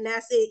portraying, and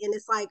that's it. And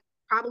it's like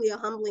probably a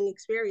humbling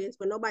experience,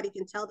 but nobody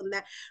can tell them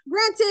that.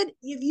 Granted,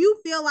 if you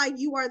feel like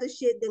you are the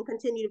shit, then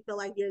continue to feel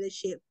like you're the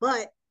shit.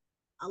 But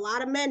a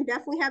lot of men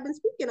definitely have been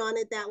speaking on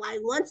it, that like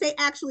once they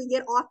actually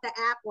get off the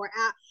app or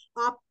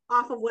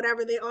off of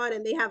whatever they're on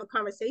and they have a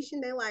conversation,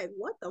 they're like,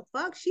 what the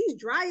fuck? She's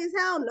dry as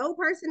hell, no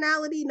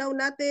personality, no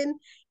nothing.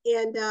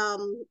 And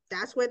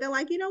that's where they're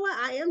like, you know what?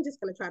 I am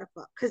just gonna try to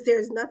fuck because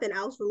there's nothing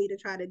else for me to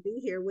try to do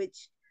here,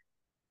 which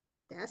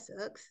that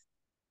sucks.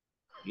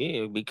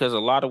 Yeah, because a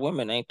lot of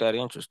women ain't that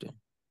interesting.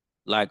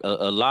 Like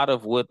a lot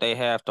of what they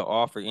have to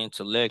offer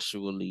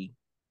intellectually,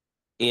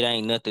 it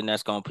ain't nothing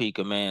that's gonna pique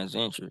a man's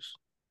interest.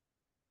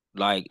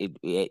 Like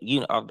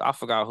I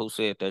forgot who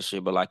said that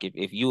shit, but like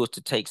if you was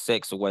to take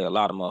sex away, a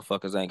lot of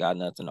motherfuckers ain't got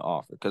nothing to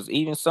offer. Cause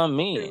even some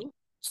men, True.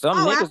 some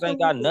Oh, niggas ain't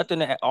got absolutely. nothing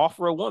to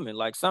offer a woman.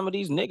 Like some of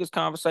these niggas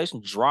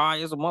conversation dry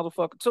as a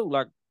motherfucker too.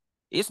 Like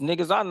it's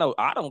niggas I know,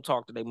 I don't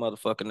talk to their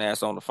motherfucking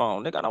ass on the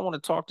phone. Nigga, I don't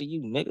want to talk to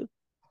you, nigga.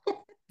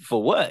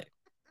 For what?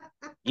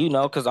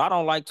 Cause I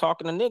don't like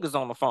talking to niggas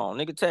on the phone.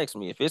 Nigga, text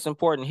me. If it's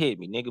important, hit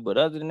me, nigga. But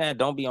other than that,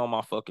 don't be on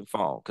my fucking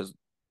phone. Cause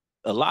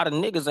a lot of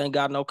niggas ain't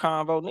got no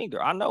convo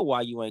neither. I know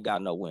why you ain't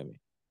got no women.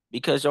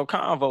 Because your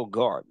convo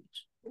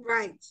garbage.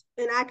 Right.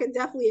 And I can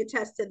definitely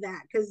attest to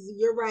that because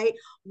you're right.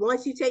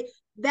 Once you take,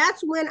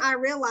 that's when I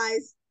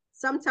realize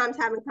sometimes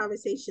having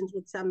conversations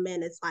with some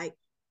men, it's like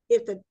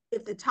if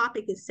the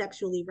topic is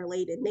sexually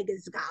related,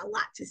 niggas got a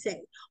lot to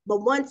say.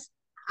 But once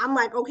I'm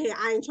like, okay,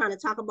 I ain't trying to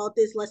talk about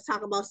this. Let's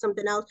talk about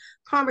something else.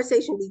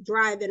 Conversation be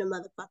dry than a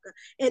motherfucker.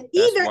 And That's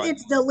either why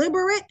it's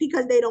deliberate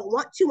because they don't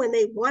want to and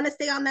they want to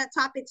stay on that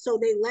topic. So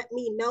they let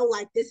me know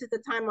like this is the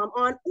time I'm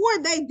on,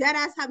 or they dead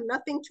ass have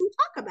nothing to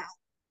talk about.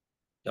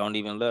 don't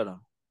even let them.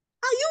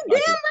 Oh, you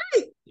Like damn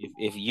right.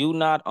 if you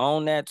not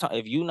on that time,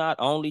 if you not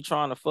only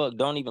trying to fuck,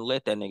 don't even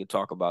let that nigga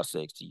talk about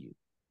sex to you.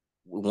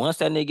 Once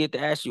that nigga get to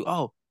ask you,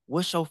 oh,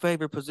 what's your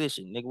favorite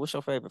position, nigga? What's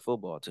your favorite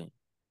football team?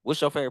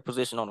 What's your favorite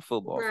position on the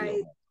football field?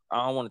 Right.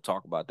 I don't want to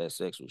talk about that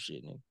sexual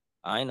shit, nigga.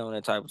 I ain't on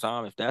that type of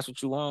time. If that's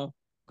what you want,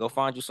 go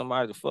find you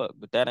somebody to fuck.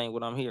 But that ain't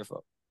what I'm here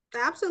for.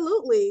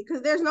 Absolutely.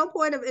 Because there's no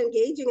point of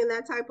engaging in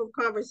that type of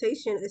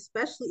conversation,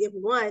 especially if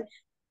one,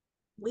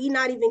 we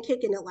not even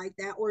kicking it like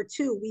that, or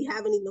two, we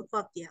haven't even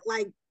fucked yet.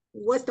 Like,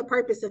 what's the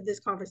purpose of this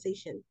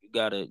conversation?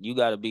 You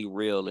gotta be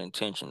real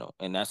intentional,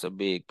 and that's a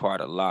big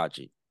part of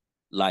logic.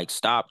 Like,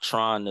 stop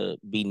trying to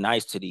be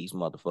nice to these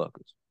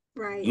motherfuckers.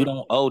 Right. You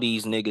don't owe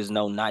these niggas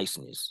no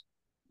niceness.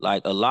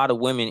 Like a lot of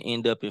women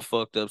end up in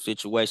fucked up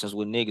situations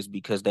with niggas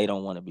because they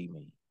don't want to be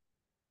mean.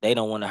 They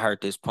don't want to hurt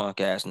this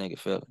punk ass nigga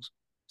feelings.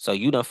 So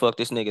you done fucked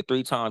this nigga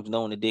 3 times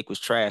knowing the dick was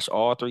trash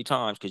all 3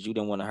 times because you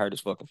didn't want to hurt his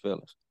fucking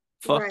feelings.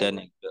 Fuck that Right.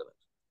 nigga feelings.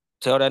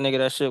 Tell that nigga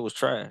that shit was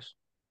trash.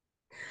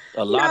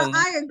 A lot No, of niggas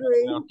I run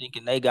agree. around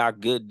thinking they got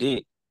good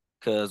dick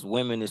because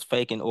women is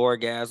faking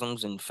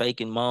orgasms and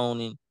faking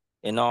moaning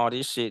and all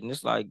this shit. And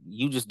it's like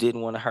you just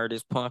didn't want to hurt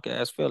his punk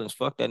ass feelings.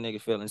 Fuck that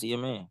nigga feelings. He a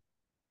man.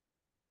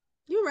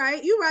 You're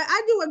right. You're right.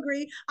 I do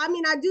agree. I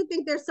mean, I do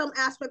think there's some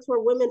aspects where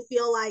women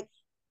feel like,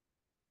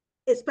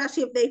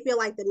 especially if they feel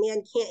like the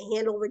man can't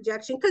handle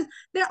rejection, because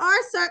there are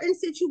certain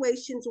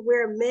situations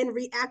where men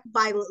react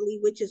violently,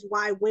 which is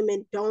why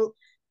women don't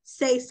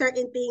say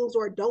certain things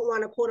or don't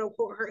want to quote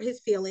unquote hurt his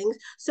feelings.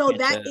 So Bitch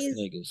that ass is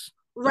niggas.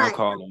 Don't right.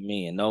 call them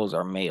men. Those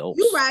are You males.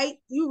 right.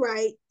 You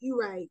right. You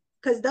right.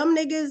 Because them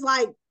niggas,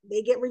 like,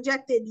 they get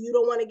rejected. You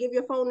don't want to give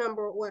your phone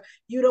number, or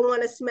you don't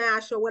want to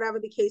smash, or whatever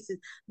the case is.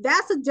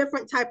 That's a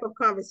different type of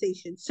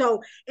conversation.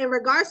 So, in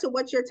regards to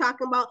what you're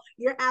talking about,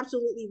 you're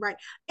absolutely right.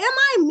 Am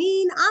I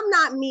mean? I'm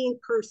not mean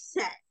per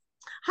se.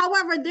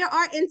 However, there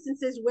are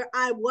instances where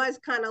I was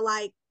kind of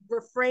like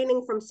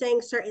refraining from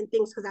saying certain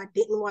things because I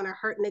didn't want to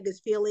hurt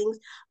niggas' feelings,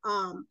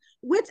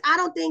 which I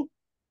don't think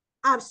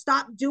I've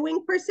stopped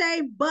doing per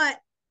se, but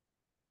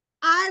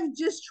I've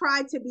just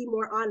tried to be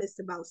more honest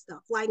about stuff.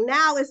 Like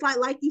now it's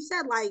like you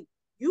said, like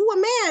you a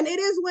man, it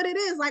is what it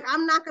is. Like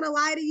I'm not gonna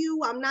lie to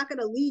you, I'm not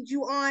gonna lead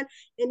you on,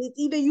 and it's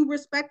either you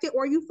respect it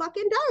or you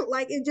fucking don't.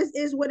 Like it just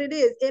is what it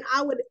is. And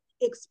I would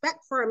expect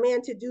for a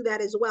man to do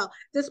that as well,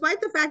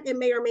 despite the fact it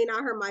may or may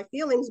not hurt my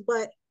feelings,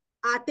 but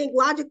I think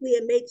logically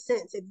it makes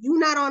sense. If you're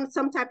not on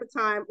some type of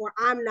time, or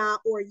I'm not,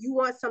 or you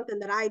want something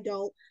that I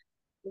don't,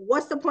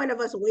 what's the point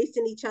of us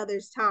wasting each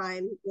other's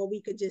time when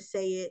we could just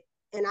say it?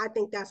 And I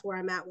think that's where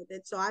I'm at with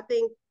it. So I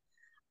think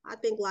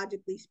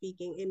logically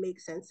speaking, it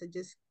makes sense to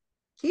just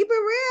keep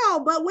it real.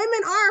 But women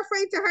are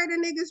afraid to hurt a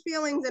nigga's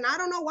feelings, and I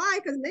don't know why,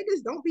 because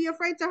niggas don't be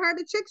afraid to hurt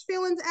a chick's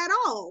feelings at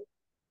all.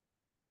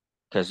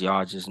 Because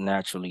y'all just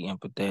naturally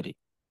empathetic.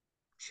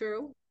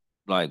 True.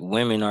 Like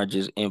women are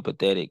just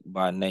empathetic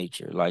by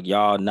nature. Like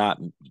y'all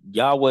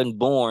wasn't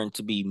born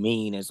to be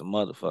mean as a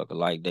motherfucker.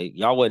 Like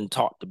y'all wasn't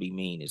taught to be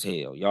mean as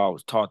hell. Y'all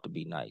was taught to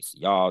be nice.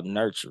 Y'all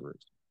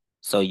nurturers.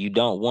 So you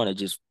don't want to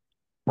just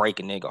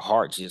break a nigga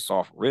heart just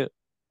off rip.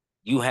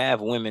 You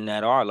have women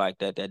that are like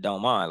that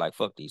don't mind. Like,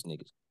 fuck these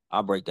niggas.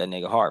 I'll break that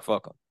nigga heart.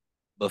 Fuck them.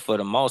 But for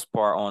the most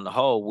part, on the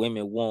whole,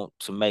 women want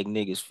to make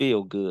niggas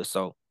feel good.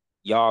 So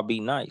y'all be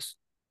nice.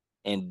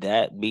 And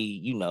that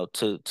be,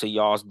 to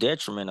y'all's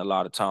detriment a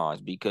lot of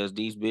times because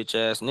these bitch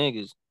ass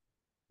niggas,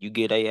 you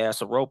get a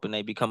ass a rope and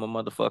they become a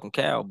motherfucking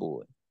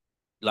cowboy.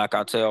 Like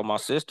I tell my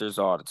sisters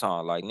all the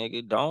time, like,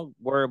 nigga, don't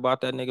worry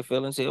about that nigga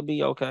feelings. He'll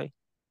be okay.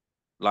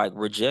 Like,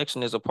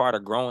 rejection is a part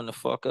of growing the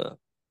fuck up.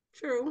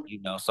 True.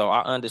 So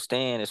I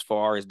understand as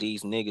far as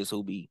these niggas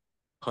who be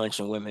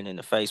punching women in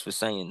the face for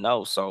saying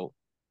no. So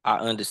I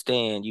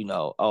understand,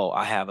 oh,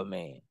 I have a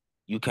man.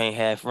 You can't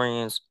have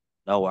friends?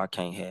 No, I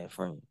can't have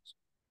friends.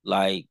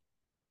 Like,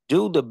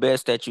 do the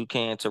best that you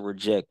can to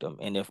reject them.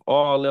 And if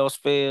all else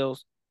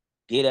fails,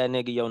 get that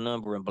nigga your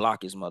number and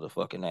block his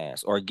motherfucking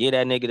ass. Or get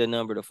that nigga the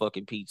number to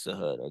fucking Pizza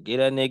Hut. Or get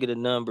that nigga the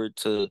number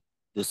to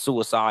the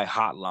suicide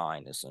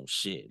hotline or some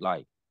shit.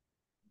 Like,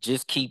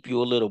 just keep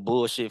you a little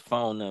bullshit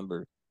phone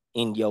number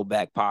in your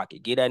back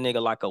pocket. Get that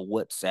nigga like a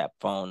WhatsApp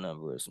phone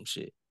number or some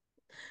shit.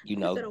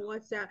 Instead of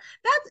WhatsApp.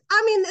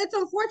 I mean, it's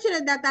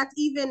unfortunate that that's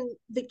even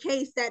the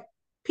case, that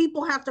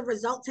people have to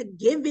result to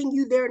giving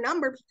you their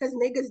number because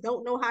niggas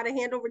don't know how to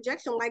handle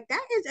rejection. Like,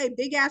 that is a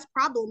big ass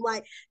problem.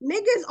 Like,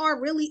 niggas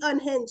are really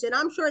unhinged, and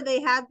I'm sure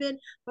they have been,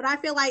 but I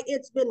feel like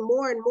it's been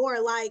more and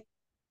more like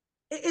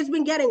it's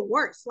been getting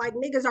worse. Like,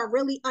 niggas are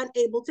really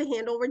unable to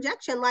handle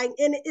rejection. Like,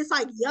 and it's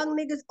like young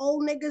niggas,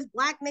 old niggas,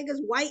 black niggas,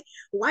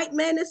 white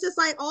men. It's just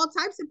like all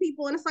types of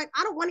people. And it's like,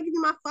 I don't want to give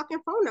you my fucking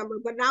phone number,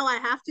 but now I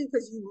have to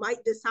because you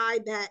might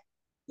decide that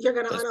you're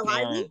gonna Because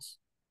unalive me.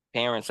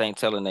 parents ain't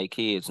telling their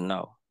kids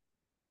no.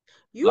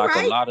 You Like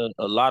right.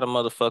 a lot of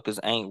motherfuckers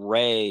ain't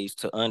raised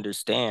to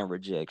understand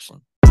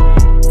rejection.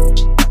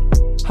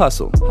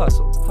 Hustle,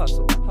 hustle,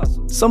 hustle,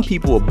 hustle. Some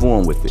people are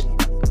born with it,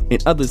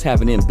 and others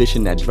have an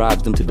ambition that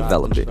drives them to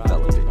develop it.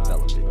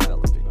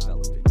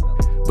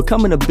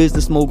 Becoming a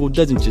business mogul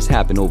doesn't just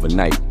happen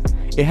overnight.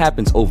 It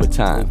happens over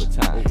time.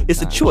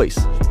 It's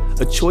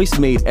a choice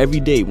made every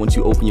day once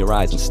you open your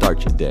eyes and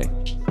start your day.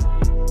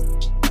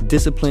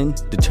 Discipline,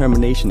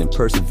 determination, and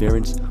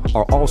perseverance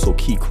are also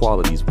key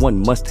qualities one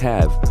must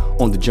have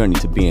on the journey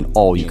to being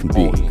all you can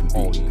be.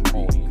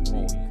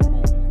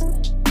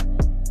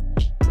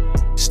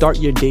 Start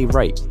your day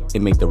right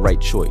and make the right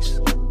choice.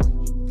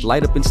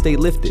 Light up and stay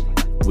lifted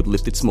with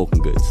Lifted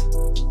Smoking Goods.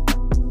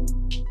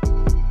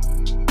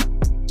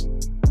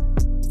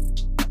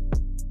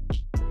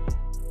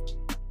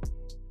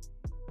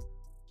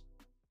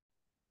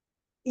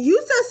 You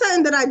said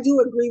something that I do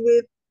agree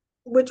with,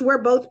 which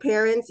we're both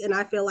parents, and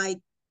I feel like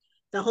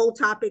the whole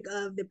topic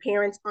of the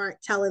parents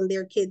aren't telling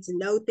their kids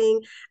no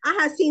thing. I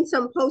had seen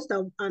some post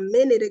a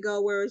minute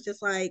ago where it's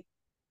just like,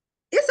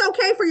 it's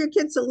okay for your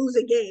kids to lose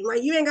a game.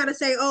 Like, you ain't gotta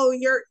say, "Oh,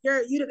 you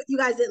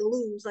guys didn't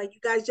lose." Like,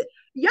 y'all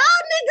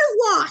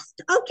niggas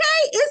lost.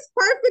 Okay, it's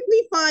perfectly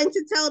fine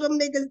to tell them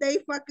niggas they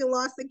fucking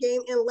lost the game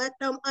and let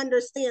them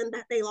understand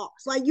that they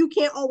lost. Like, you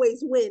can't always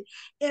win,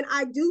 and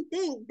I do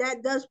think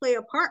that does play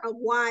a part of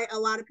why a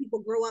lot of people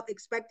grow up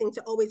expecting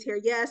to always hear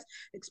yes,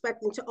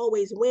 expecting to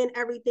always win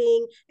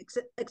everything,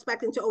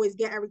 expecting to always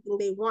get everything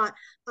they want.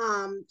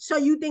 So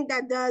you think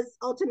that does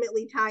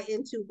ultimately tie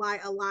into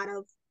why a lot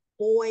of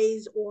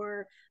boys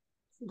or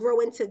grow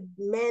into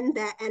men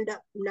that end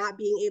up not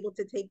being able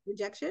to take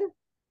rejection?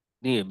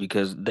 Yeah,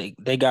 because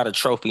they got a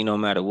trophy no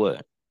matter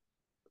what.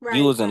 You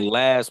Right. was in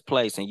last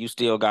place and you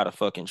still got a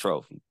fucking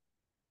trophy.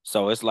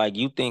 So it's like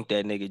you think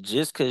that nigga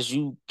just cause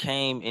you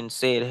came and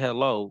said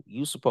hello,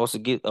 you supposed to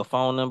get a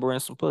phone number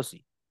and some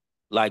pussy.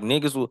 Like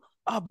niggas will,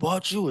 I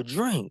bought you a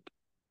drink.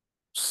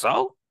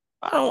 So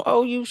I don't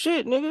owe you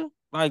shit, nigga.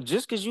 Like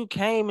just cause you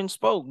came and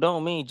spoke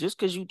don't mean just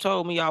cause you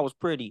told me I was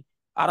pretty,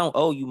 I don't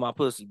owe you my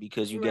pussy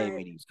because you gave Right.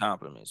 me these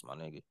compliments, my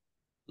nigga.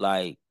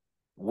 Like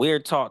we're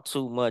taught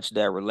too much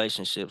that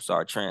relationships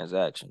are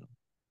transactional.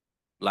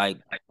 Like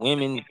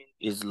women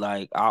is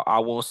like, I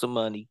want some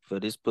money for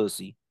this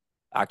pussy.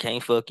 I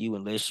can't fuck you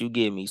unless you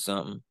give me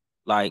something.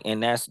 Like,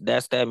 and that's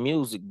that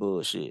music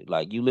bullshit.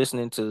 Like you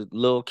listening to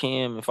Lil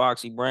Kim and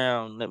Foxy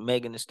Brown,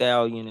 Megan Thee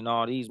Stallion, and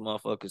all these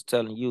motherfuckers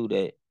telling you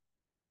that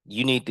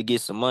you need to get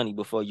some money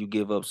before you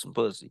give up some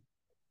pussy.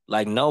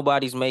 Like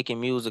nobody's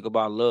making music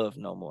about love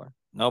no more.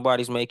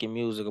 Nobody's making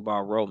music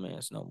about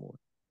romance no more.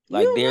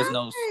 Like You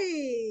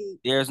right.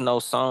 there's no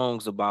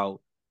songs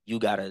about you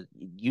gotta,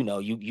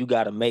 you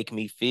gotta make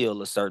me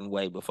feel a certain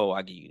way before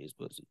I give you this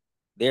pussy.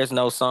 There's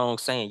no song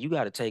saying you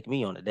gotta take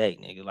me on a date,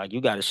 nigga. Like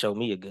you gotta show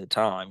me a good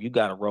time. You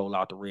gotta roll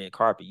out the red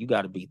carpet. You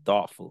gotta be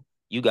thoughtful.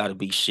 You gotta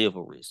be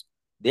chivalrous.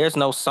 There's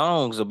no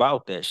songs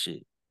about that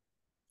shit.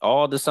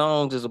 All the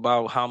songs is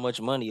about how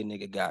much money a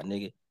nigga got,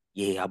 nigga.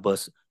 Yeah, I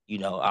bust,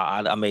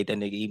 I made that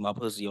nigga eat my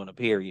pussy on a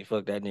period.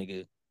 Fuck that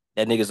nigga.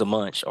 That nigga's a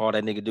munch. All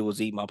that nigga do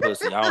is eat my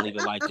pussy. I don't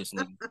even like this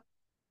nigga.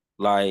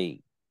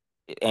 Like,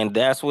 and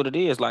that's what it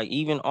is. Like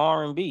even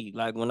R&B.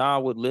 Like when I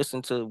would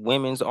listen to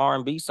women's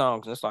R&B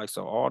songs, it's like,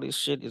 so all this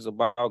shit is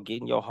about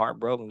getting your heart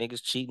broken.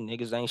 Niggas cheating,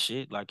 niggas ain't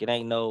shit. Like it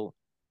ain't no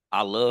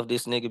I love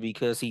this nigga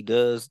because he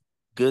does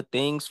good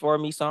things for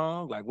me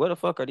song. Like where the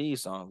fuck are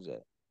these songs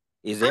at?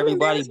 Is I mean,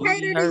 everybody there's booty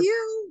Cater to hurt?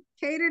 You.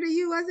 Cater to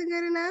You wasn't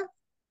good enough.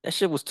 That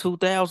shit was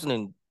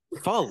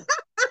 2004.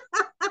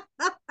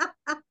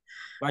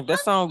 Like that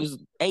song is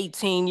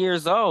 18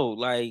 years old.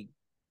 Like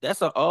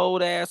that's an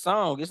old ass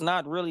song. It's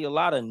not really a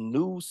lot of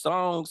new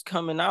songs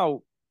coming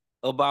out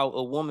about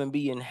a woman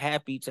being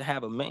happy to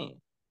have a man.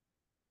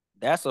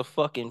 That's a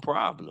fucking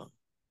problem. All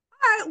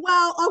right,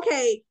 well,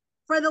 okay.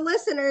 For the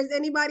listeners,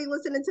 anybody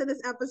listening to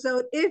this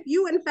episode, if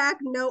you in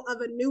fact know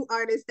of a new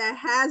artist that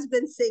has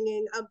been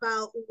singing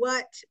about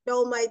what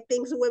Dolomite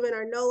thinks women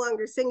are no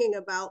longer singing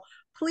about,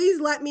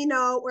 please let me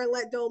know or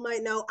let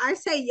Dolomite know. I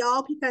say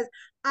y'all because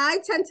I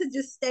tend to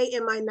just stay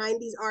in my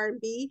 90s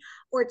R&B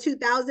or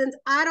 2000s.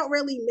 I don't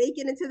really make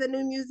it into the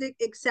new music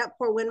except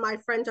for when my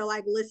friends are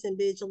like, listen,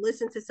 bitch,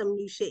 listen to some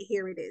new shit.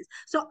 Here it is.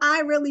 So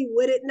I really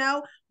wouldn't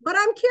know. But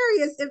I'm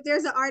curious if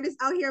there's an artist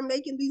out here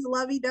making these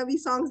lovey-dovey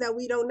songs that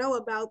we don't know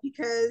about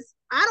because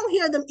I don't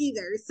hear them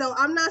either. So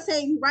I'm not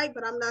saying you right,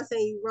 but I'm not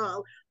saying you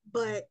wrong.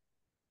 But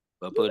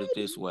put it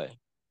this way,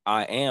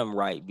 I am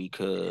right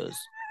because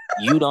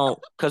you don't.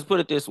 Because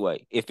put it this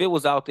way, if it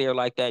was out there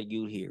like that,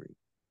 you'd hear it.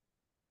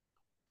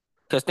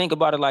 Because think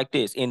about it like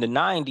this: in the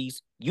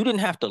 '90s, you didn't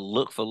have to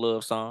look for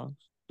love songs.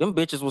 Them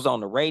bitches was on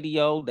the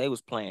radio. They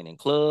was playing in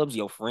clubs.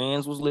 Your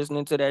friends was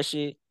listening to that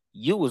shit.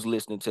 You was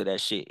listening to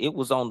that shit. It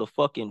was on the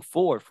fucking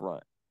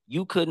forefront.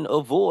 You couldn't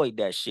avoid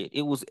that shit.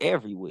 It was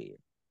everywhere.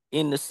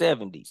 In the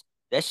 '70s,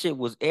 that shit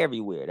was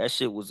everywhere. That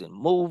shit was in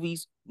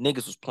movies.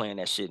 Niggas was playing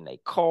that shit in their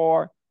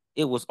car.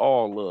 It was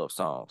all love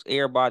songs.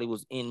 Everybody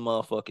was in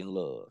motherfucking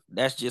love.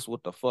 That's just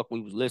what the fuck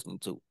we was listening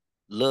to.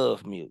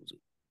 Love music.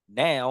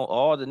 Now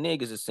all the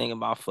niggas is singing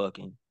about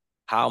fucking,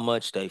 how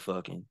much they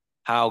fucking,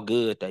 how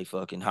good they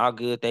fucking, how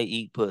good they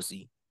eat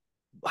pussy,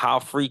 how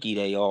freaky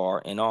they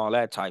are, and all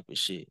that type of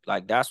shit.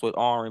 Like that's what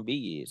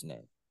R&B is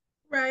now.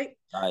 right.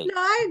 Like No,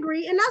 I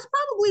agree. And that's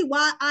probably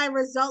why I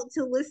result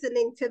to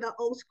listening to the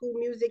old school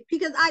music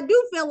because I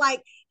do feel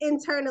like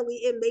internally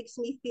it makes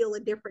me feel a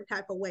different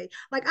type of way.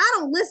 Like I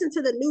don't listen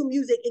to the new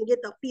music and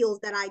get the feels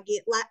that I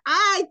get. Like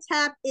I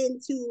tap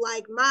into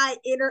like my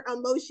inner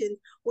emotions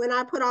when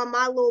I put on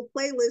my little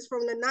playlist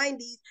from the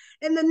 90s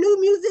and the new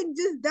music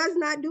just does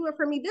not do it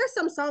for me. There's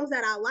some songs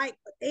that I like,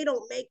 but they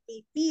don't make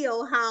me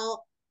feel how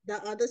the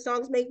other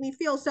songs make me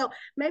feel. So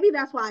maybe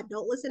that's why I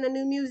don't listen to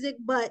new music,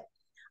 but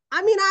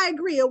I mean, I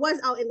agree. It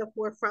was out in the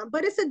forefront,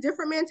 but it's a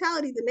different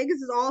mentality. The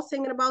niggas is all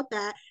singing about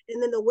that.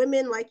 And then the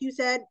women, like you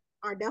said,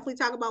 are definitely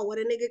talking about what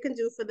a nigga can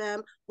do for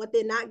them, what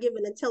they're not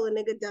giving until a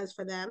nigga does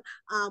for them,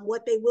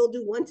 what they will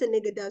do once a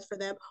nigga does for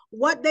them,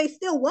 what they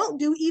still won't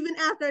do even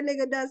after a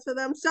nigga does for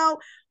them. So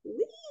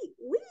we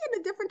in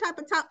a different type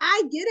of time.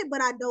 I get it,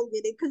 but I don't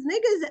get it because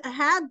niggas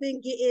have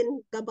been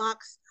getting the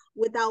box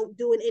without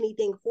doing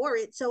anything for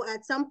it. So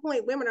at some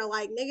point, women are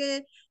like,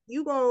 nigga,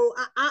 you gon'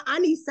 I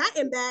need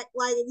satin back.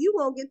 Like if you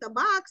gonna get the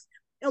box,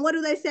 and what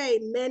do they say?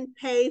 Men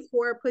pay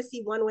for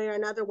pussy one way or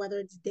another, whether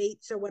it's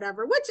dates or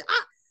whatever. Which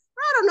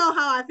I don't know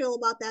how I feel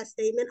about that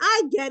statement.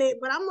 I get it,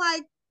 but I'm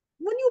like,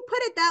 when you put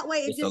it that way,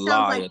 it it's a just sounds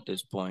lie like at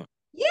this point.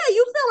 yeah,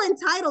 you feel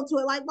entitled to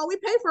it. Like, well, we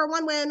pay for it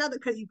one way or another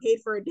because you paid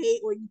for a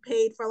date or you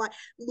paid for like,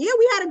 yeah,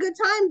 we had a good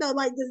time though.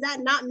 Like, does that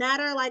not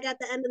matter? Like at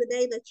the end of the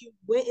day that you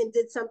went and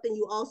did something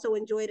you also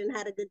enjoyed and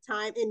had a good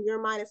time. In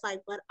your mind, it's like,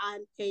 but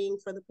I'm paying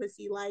for the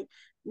pussy. Like,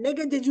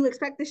 nigga, did you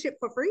expect this shit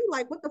for free?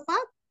 Like, what the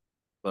fuck?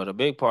 But a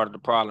big part of the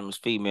problem is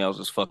females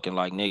is fucking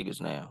like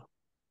niggas now.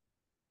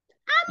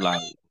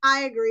 Like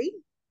I agree.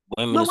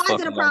 women But is why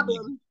is it a fucking like niggas.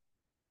 problem?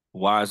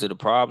 Why is it a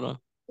problem?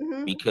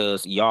 Mm-hmm.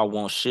 Because y'all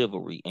want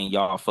chivalry and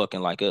y'all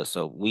fucking like us.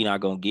 So we not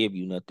gonna give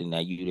you nothing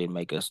that you didn't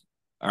make us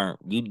earn.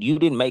 You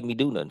didn't make me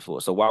do nothing for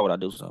it. So why would I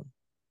do something?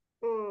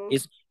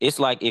 Mm. It's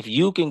like if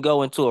you can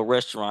go into a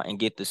restaurant and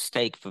get the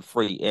steak for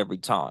free every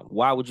time,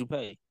 why would you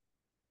pay?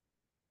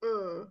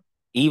 Mm.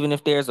 Even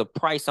if there's a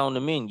price on the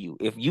menu,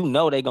 if you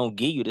know they're gonna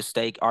give you the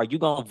steak, are you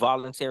gonna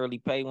voluntarily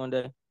pay one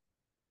day?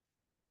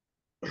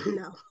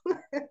 No.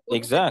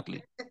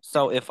 Exactly.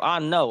 So if I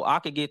know I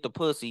could get the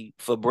pussy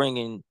for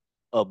bringing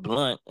a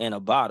blunt and a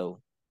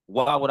bottle,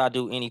 why would I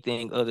do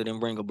anything other than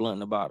bring a blunt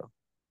and a bottle?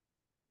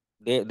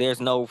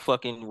 There's no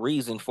fucking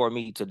reason for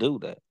me to do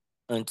that.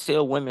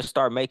 Until women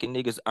start making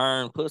niggas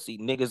earn pussy,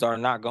 niggas are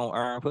not gonna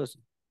earn pussy.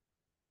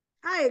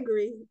 I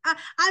agree.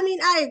 I mean,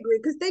 I agree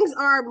because things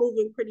are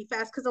moving pretty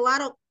fast. Because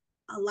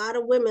a lot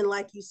of women,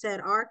 like you said,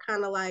 are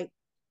kind of like,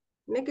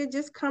 nigga,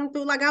 just come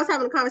through. Like I was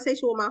having a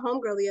conversation with my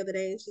homegirl the other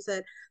day, and she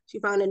said she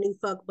found a new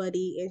fuck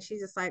buddy, and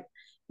she's just like,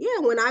 yeah,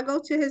 when I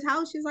go to his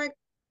house, she's like,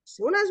 as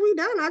soon as we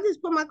done, I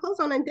just put my clothes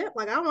on and dip.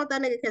 Like I don't want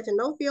that nigga catching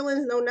no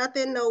feelings, no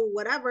nothing, no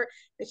whatever.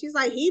 And she's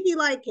like, he be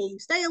like, can you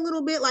stay a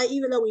little bit? Like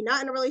even though we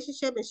not in a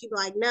relationship, and she'd be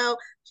like, no.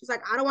 She's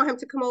like, I don't want him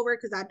to come over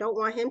because I don't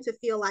want him to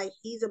feel like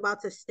he's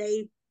about to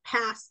stay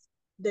past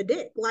the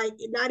dick, like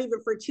not even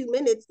for 2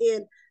 minutes.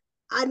 And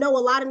I know a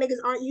lot of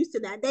niggas aren't used to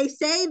that. They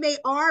say they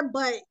are,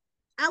 but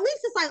at least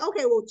it's like,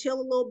 okay, we'll chill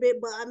a little bit.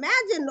 But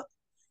imagine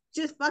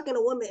just fucking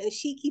a woman and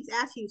she keeps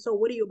asking you, so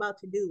what are you about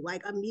to do?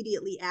 Like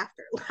immediately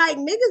after. Like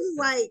niggas is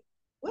like,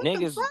 what the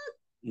Niggas fuck?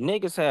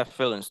 niggas have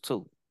feelings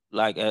too.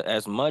 Like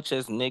as much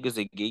as niggas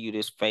that give you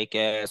this fake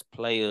ass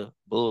player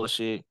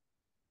bullshit,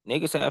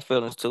 niggas have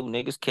feelings too.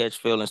 Niggas catch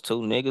feelings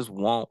too. Niggas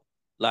want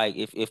like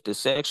if the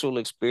sexual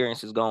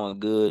experience is going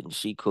good and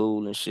she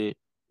cool and shit,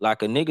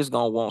 like a nigga's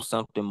gonna want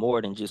something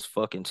more than just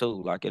fucking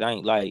too. Like it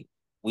ain't like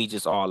we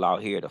just all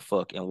out here to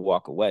fuck and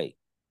walk away.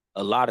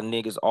 A lot of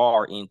niggas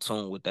are in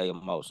tune with their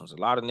emotions. A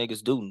lot of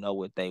niggas do know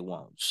what they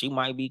want. She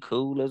might be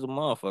cool as a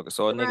motherfucker,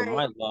 so a nigga Right.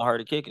 might want her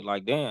to kick it.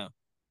 Like, damn,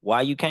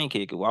 why you can't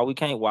kick it? Why we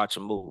can't watch a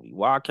movie?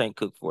 Why I can't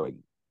cook for you?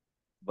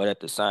 But at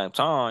the same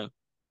time,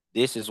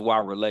 this is why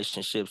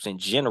relationships in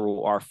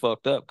general are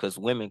fucked up because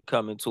women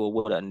come into it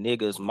with a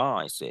nigga's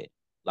mindset.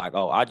 Like,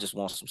 oh, I just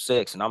want some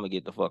sex and I'm gonna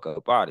get the fuck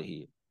up out of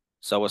here.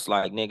 So it's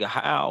like, nigga,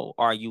 how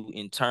are you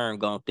in turn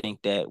gonna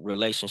think that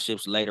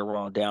relationships later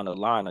on down the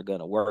line are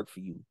gonna work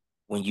for you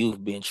when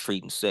you've been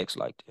treating sex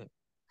like that?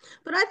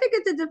 But I think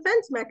it's a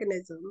defense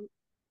mechanism.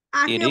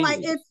 I It feel like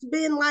is. it's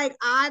been like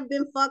I've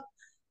been fucked.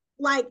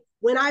 Like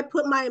when I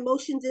put my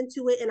emotions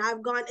into it and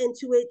I've gone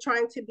into it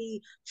trying to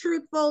be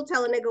truthful,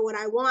 tell a nigga what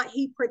I want,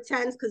 he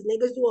pretends, because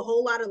niggas do a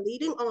whole lot of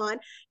leading on,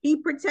 he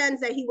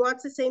pretends that he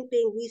wants the same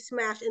thing, we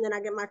smash, and then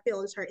I get my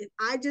feelings hurt. If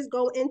I just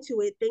go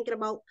into it thinking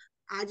about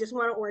I just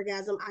want to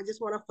orgasm, I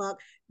just want to fuck,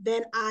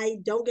 then I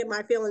don't get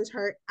my feelings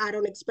hurt. I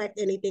don't expect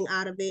anything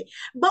out of it.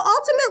 But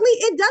ultimately,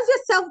 it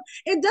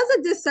does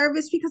a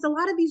disservice because a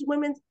lot of these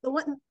women,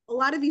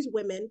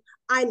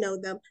 I know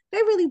them, they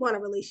really want a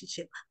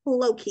relationship,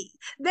 low key.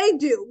 They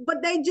do,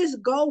 but they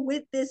just go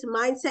with this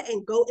mindset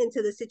and go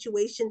into the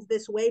situations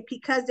this way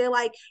because they're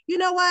like, you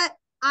know what?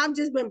 I've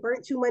just been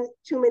burnt too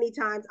many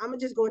times. I'm gonna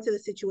just go into the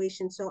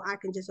situation so I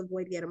can just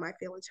avoid getting my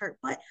feelings hurt.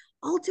 But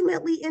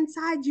ultimately,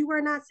 inside, you are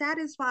not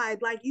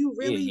satisfied. Like you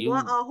Yeah, really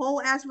want a whole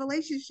ass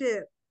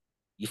relationship.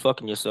 you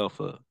fucking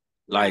yourself up.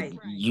 Like Right.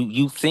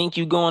 you think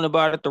you going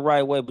about it the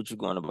right way, but you're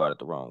going about it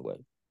the wrong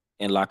way.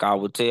 And like I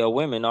would tell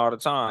women all the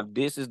time,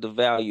 this is the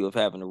value of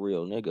having a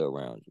real nigga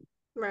around you.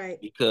 Right.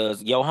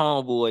 Because your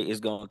homeboy is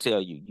gonna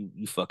tell you,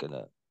 you fucking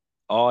up.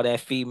 All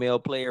that female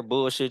player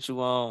bullshit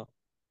you on,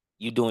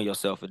 you doing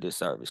yourself a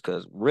disservice.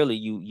 Cause really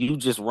you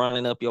just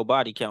running up your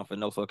body count for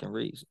no fucking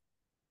reason.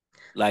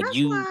 Like That's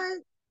why.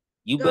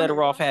 you Go better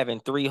ahead. off having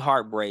 3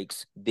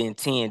 heartbreaks than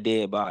 10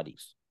 dead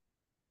bodies.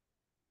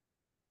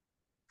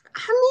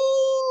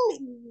 I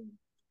mean,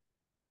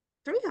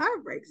 three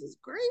heartbreaks is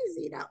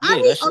crazy now. I Yeah,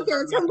 mean, that shit okay,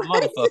 hurt like a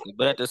somebody. motherfucker.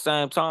 But at the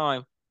same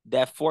time,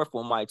 that fourth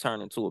one might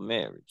turn into a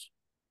marriage.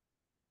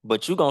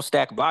 But you gonna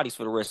stack bodies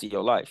for the rest of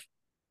your life.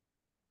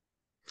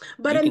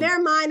 But You in can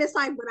their mind, it's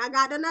like, but I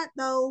got the nut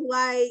though.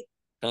 Like,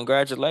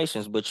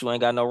 congratulations, but you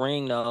ain't got no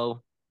ring,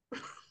 no.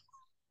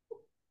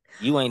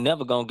 You ain't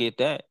never gonna get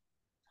that.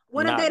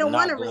 what if they Not don't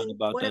want not a going ring?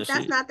 about What that if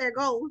that's shit. not their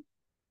goal?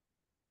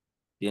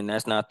 Then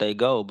that's not their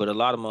goal. But a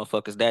lot of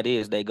motherfuckers, that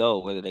is they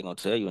goal, whether they gonna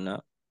tell you or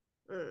not.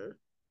 Mm.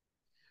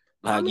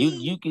 I Like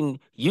mean,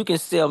 you can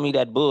sell me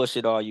that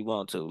bullshit all you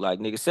want to. Like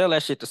nigga, sell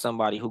that shit to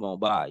somebody who gonna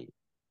buy it.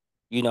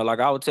 You know, like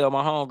I would tell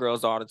my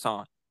homegirls all the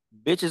time,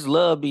 bitches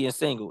love being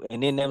single.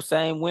 And then them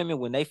same women,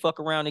 when they fuck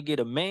around and get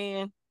a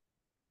man,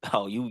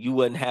 oh, you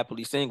wasn't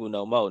happily single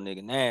no more,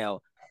 nigga.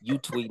 Now you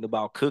tweeting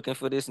about cooking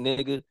for this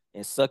nigga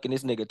and sucking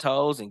this nigga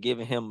toes and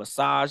giving him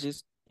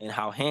massages and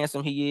how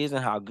handsome he is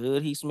and how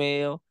good he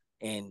smell.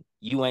 And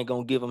you ain't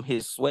gonna give him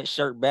his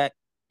sweatshirt back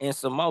and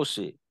some more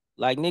shit.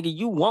 Like, nigga,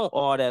 you want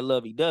all that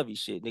lovey-dovey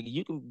shit. Nigga,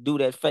 you can do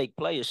that fake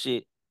player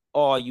shit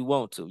all you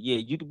want to. Yeah,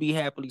 you can be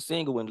happily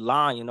single and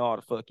lying all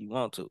the fuck you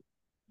want to.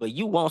 But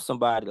you want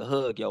somebody to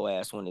hug your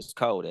ass when it's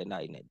cold at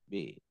night in that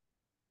bed.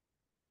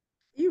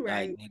 you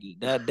Like right.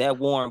 nigga, that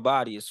warm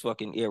body is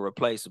fucking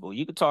irreplaceable.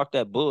 You can talk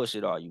that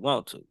bullshit all you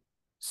want to.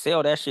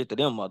 Sell that shit to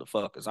them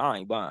motherfuckers. I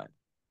ain't buying.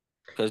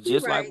 Cause You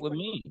just like right. with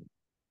me,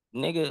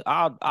 nigga,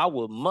 I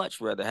would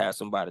much rather have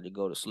somebody to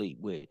go to sleep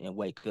with and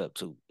wake up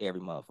to every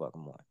motherfucking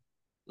morning.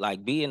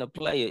 Like being a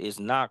player is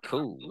not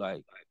cool.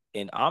 Like,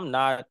 and I'm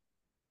not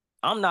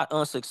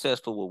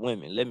unsuccessful with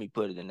women. Let me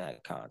put it in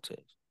that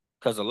context.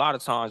 Cause a lot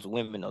of times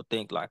women will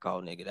think like,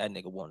 oh nigga, that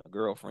nigga want a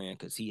girlfriend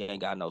because he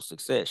ain't got no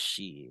success.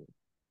 Shit.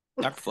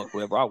 I can fuck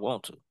whoever I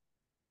want to.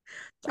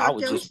 I Talk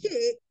would your just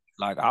shit.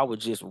 like I would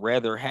just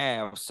rather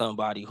have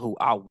somebody who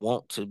I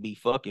want to be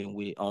fucking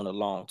with on a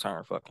long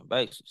term fucking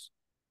basis.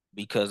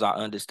 Because I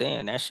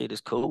understand that shit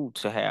is cool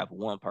to have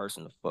one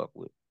person to fuck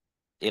with.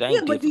 It Yeah,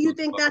 ain't but do you difficult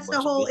to think fuck a that's the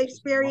bunch of whole bitches no more.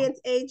 experience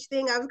age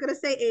thing? I was gonna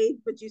say age,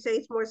 but you say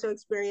it's more so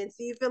experience.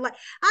 Do you feel like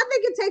I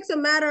think it takes a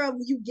matter of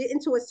you get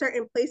into a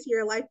certain place in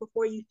your life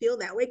before you feel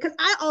that way? Because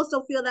I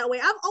also feel that way.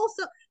 I've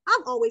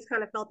always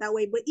kind of felt that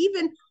way, but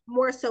even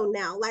more so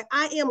now. Like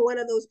I am one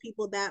of those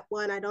people that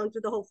one, I don't do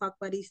the whole fuck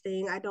buddies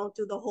thing. I don't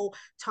do the whole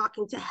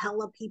talking to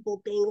hella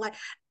people thing. Like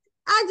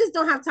I just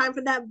don't have time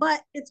for that.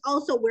 But it's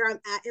also where I'm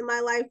at in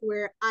my life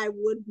where I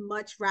would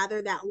much rather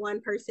that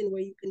one person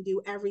where you can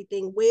do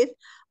everything with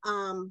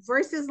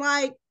versus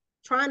like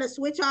trying to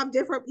switch off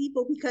different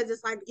people because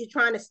it's like you're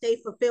trying to stay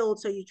fulfilled.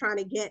 So you're trying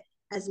to get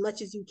as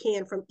much as you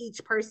can from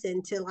each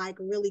person to like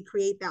really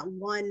create that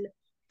one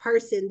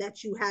person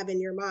that you have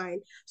in your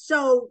mind.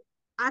 So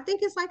I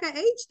think it's like an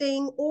age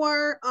thing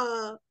or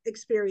a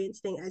experience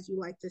thing, as you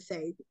like to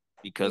say. Do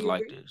Because you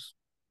like agree? this,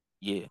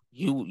 yeah,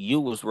 you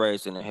was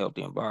raised in a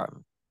healthy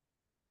environment.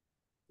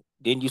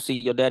 Didn't you see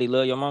your daddy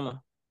love your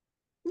mama?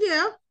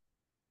 Yeah.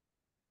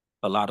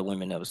 A lot of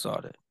women never saw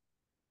that.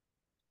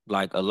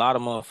 Like a lot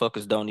of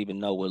motherfuckers don't even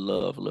know what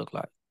love look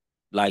like.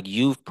 Like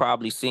you've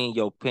probably seen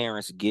your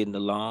parents getting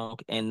along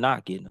and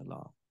not getting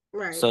along.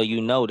 Right. So you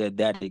know that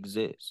that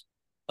exists.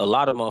 A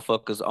lot of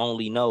motherfuckers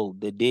only know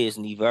the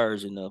Disney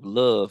version of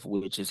love,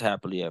 which is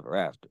happily ever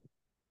after.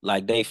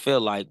 Like they feel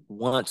like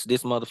once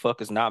this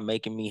motherfucker's not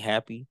making me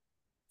happy,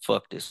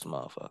 fuck this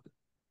motherfucker.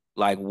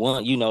 Like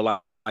one,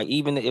 like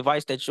even the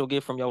advice that you'll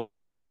get from your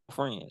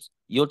friends,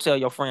 you'll tell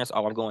your friends,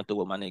 "Oh, I'm going through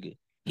with my nigga.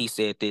 He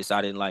said this.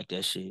 I didn't like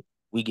that shit.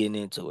 We getting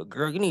into it,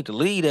 girl. You need to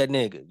leave that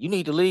nigga. You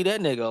need to leave that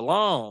nigga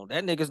alone.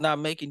 That nigga's not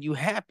making you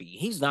happy.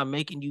 He's not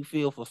making you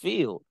feel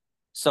fulfilled.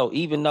 So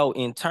even though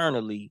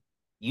internally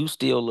you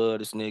still love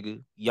this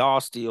nigga, y'all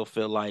still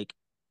feel like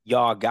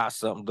y'all got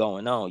something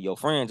going on. Your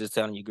friends is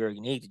telling you, girl, you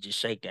need to just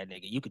shake that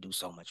nigga. You could do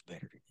so much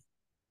better than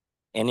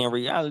that. And in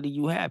reality,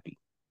 you happy.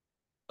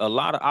 A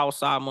lot of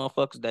outside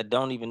motherfuckers that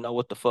don't even know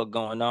what the fuck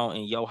going on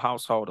in your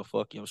household to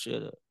fuck your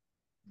shit up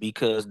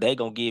because they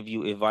gonna give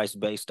you advice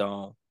based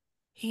on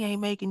he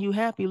ain't making you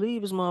happy.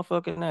 Leave his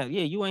motherfucking ass.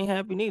 Yeah, you ain't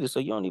happy neither, so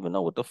you don't even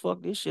know what the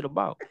fuck this shit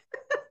about.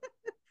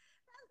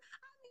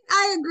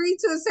 I agree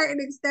to a certain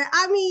extent.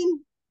 I mean,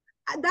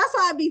 that's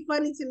why it'd be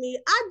funny to me.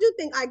 I do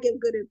think I give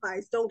good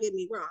advice, don't get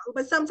me wrong.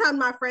 But sometimes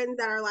my friends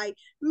that are like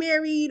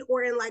married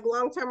or in like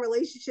long-term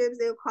relationships,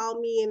 they'll call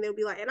me and they'll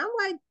be like, and I'm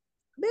like,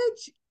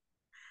 bitch,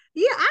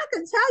 yeah, I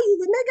can tell you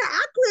the nigga,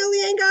 I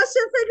clearly ain't got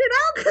shit figured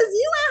out because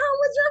you at home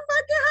with your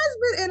fucking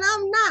husband and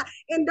I'm not.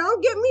 And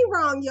don't get me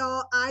wrong,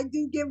 y'all. I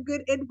do give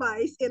good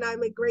advice and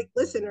I'm a great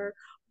listener.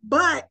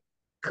 But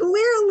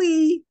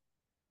clearly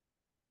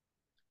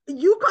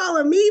you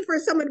calling me for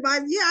some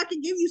advice. Yeah, I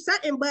can give you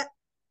something, but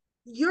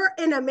you're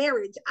in a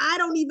marriage. I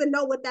don't even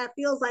know what that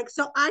feels like.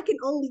 So I can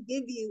only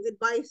give you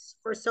advice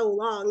for so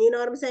long. You know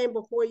what I'm saying?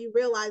 Before you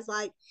realize,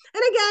 like,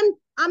 and again,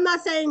 I'm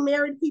not saying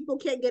married people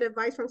can't get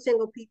advice from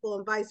single people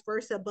and vice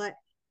versa, but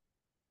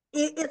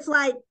it's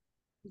like,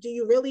 do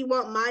you really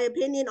want my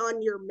opinion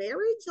on your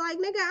marriage? Like,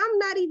 nigga, I'm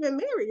not even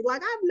married.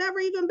 Like, I've never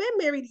even been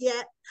married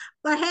yet.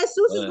 But Jesus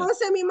is But gonna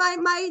send me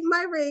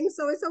my ring,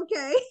 so it's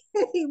okay.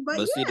 But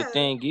but see the yeah,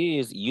 thing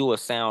is you a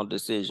sound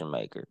decision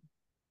maker.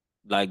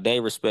 Like they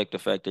respect the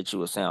fact that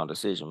you a sound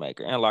decision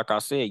maker. And like I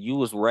said, you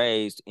was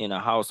raised in a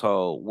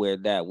household where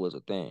that was a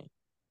thing.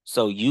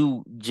 So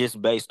you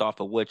just based off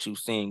of what you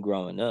seen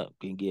growing up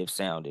can give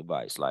sound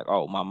advice. Like,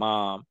 oh, my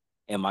mom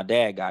and my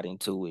dad got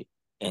into it,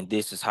 and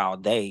this is how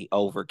they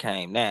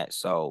overcame that.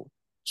 So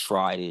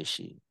try this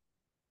shit.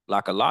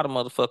 Like a lot of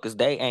motherfuckers,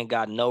 they ain't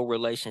got no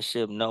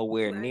relationship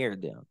nowhere right, near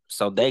them.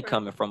 So they right.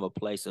 coming from a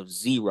place of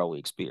zero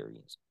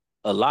experience.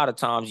 A lot of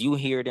times you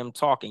hear them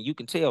talking, you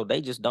can tell they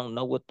just don't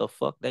know what the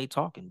fuck they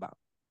talking about.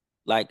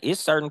 Like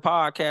it's certain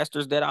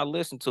podcasters that I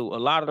listen to. A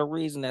lot of the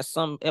reason that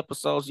some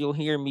episodes you'll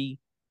hear me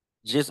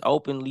just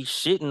openly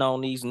shitting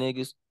on these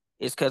niggas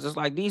is because it's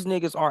like these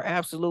niggas are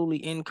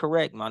absolutely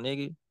incorrect, my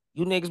nigga.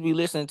 You niggas be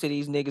listening to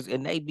these niggas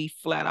and they be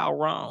flat out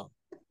wrong.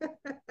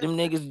 Them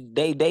niggas,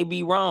 they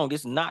be wrong.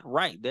 It's not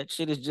right. That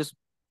shit is just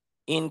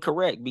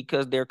incorrect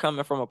because they're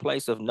coming from a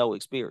place of no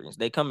experience.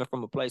 They coming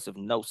from a place of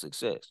no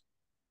success.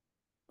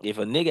 If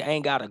a nigga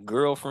ain't got a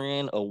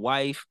girlfriend, a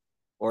wife,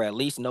 or at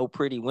least no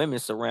pretty women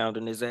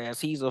surrounding his ass,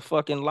 he's a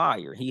fucking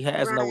liar. He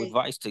has no Right.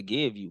 advice to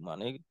give you, my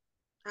nigga.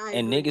 I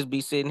And agree. niggas be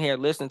sitting here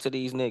listening to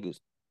these niggas.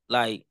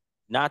 Like,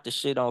 not the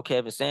shit on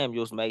Kevin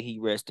Samuels, may he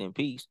rest in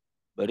peace.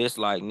 But it's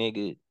like,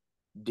 nigga,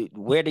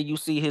 where do you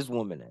see his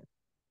woman at?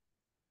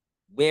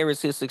 Where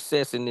is his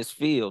success in this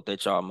field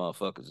that y'all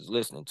motherfuckers is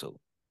listening to?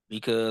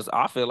 Because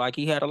I feel like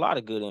he had a lot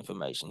of good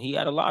information. He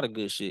had a lot of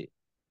good shit.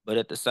 But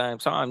at the same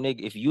time,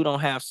 nigga, if you don't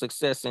have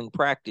success in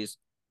practice,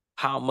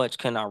 how much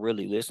can I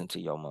really listen to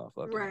your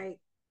motherfucking ass? Right.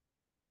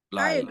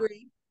 I Like,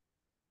 agree.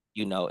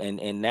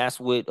 and that's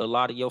with a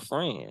lot of your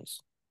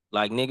friends.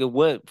 Like, nigga,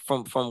 what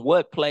from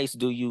what place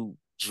do you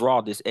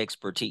draw this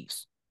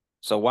expertise?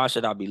 So why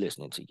should I be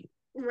listening to you?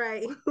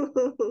 Right.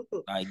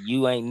 Like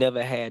you ain't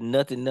never had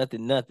nothing,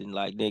 nothing, nothing.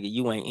 Like nigga,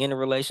 you ain't in a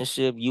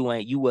relationship. You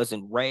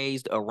wasn't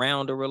raised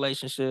around a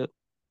relationship.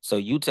 So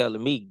you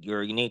telling me,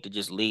 girl, you need to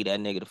just leave that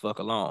nigga the fuck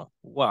alone.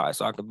 Why?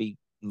 So I could be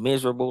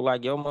miserable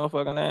like your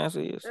motherfucking ass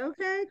is.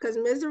 Okay, because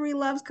misery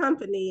loves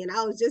company. And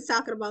I was just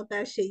talking about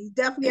that shit. You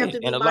definitely have Yeah,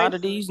 to and be a lot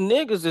of mindful. these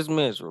niggas is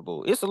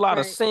miserable. It's a lot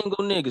of Right. single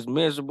niggas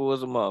miserable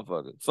as a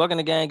motherfucker. Fucking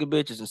a gang of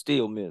bitches and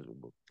still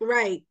miserable.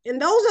 Right. And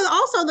those are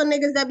also the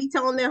niggas that be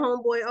telling their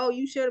homeboy, oh,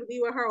 you shouldn't be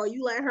with her or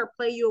you let her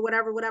play you or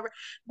whatever, whatever.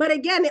 But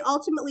again, it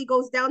ultimately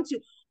goes down to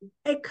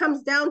it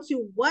comes down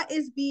to what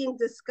is being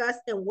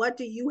discussed and what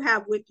do you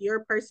have with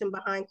your person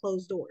behind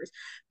closed doors.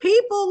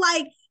 People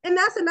like, and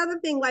that's another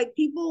thing, like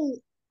people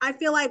I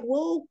feel like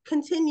will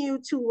continue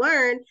to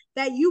learn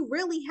that you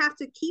really have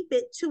to keep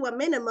it to a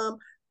minimum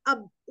of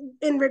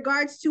in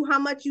regards to how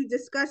much you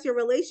discuss your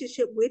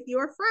relationship with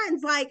your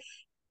friends. Like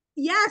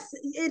yes,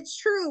 it's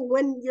true.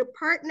 When your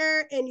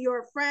partner and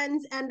your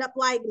friends end up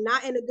like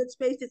not in a good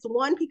space, it's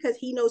one, because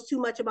he knows too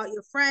much about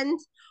your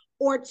friends,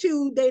 or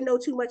two, they know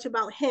too much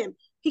about him.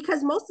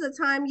 Because most of the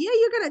time, yeah,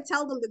 you're gonna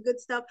tell them the good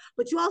stuff,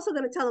 but you're also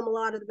gonna tell them a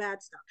lot of the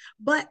bad stuff.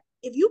 But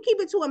if you keep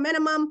it to a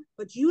minimum,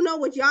 but you know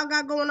what y'all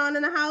got going on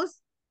in the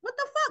house, what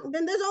the fuck?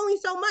 Then there's only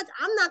so much.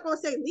 I'm not gonna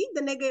say leave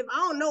the nigga if I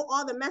don't know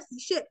all the messy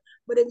shit.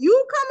 But if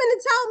you come in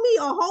and tell me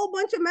a whole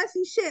bunch of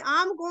messy shit,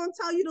 I'm gonna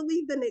tell you to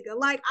leave the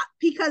nigga.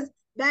 Because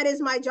that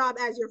is my job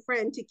as your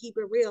friend, to keep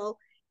it real.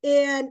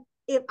 And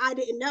if I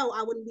didn't know,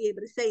 I wouldn't be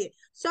able to say it.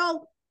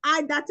 So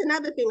that's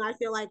another thing I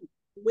feel like,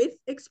 with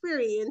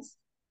experience,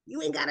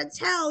 you ain't gotta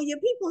tell your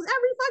peoples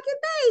every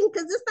fucking thing,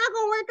 because it's not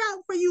gonna work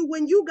out for you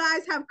when you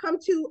guys have come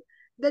to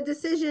the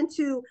decision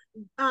to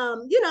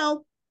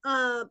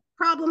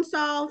problem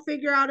solve,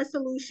 figure out a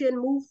solution,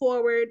 move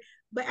forward.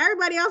 But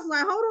everybody else is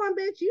like, hold on,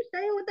 bitch, you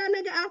staying with that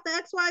nigga after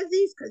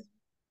XYZ's because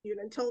you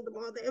done told them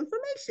all the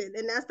information,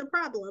 and that's the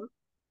problem.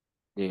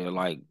 Yeah,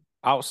 like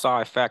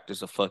outside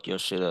factors will fuck your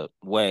shit up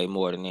way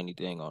more than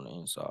anything on the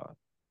inside.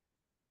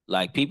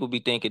 Like people be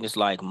thinking it's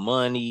like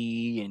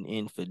money and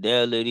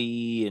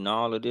infidelity and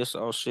all of this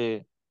old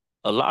shit.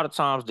 A lot of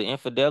times the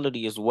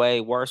infidelity is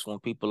way worse when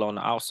people on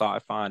the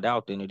outside find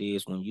out than it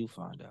is when you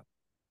find out.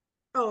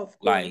 Oh, of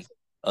Like course.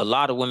 a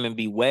lot of women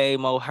be way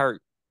more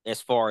hurt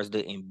as far as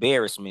the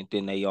embarrassment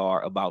than they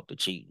are about the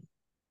cheating.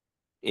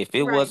 If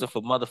it Right. wasn't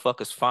for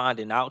motherfuckers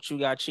finding out you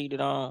got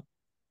cheated on,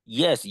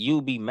 yes,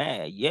 you be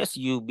mad. Yes,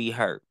 you be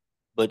hurt.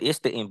 But it's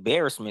the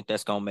embarrassment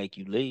that's gonna make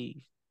you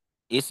leave.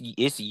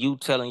 It's you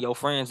telling your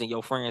friends and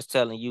your friends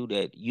telling you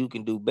that you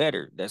can do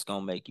better that's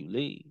gonna make you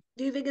leave.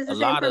 Do you think it's A the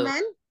same lot for of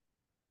men?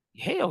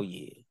 hell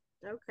yeah.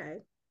 Okay.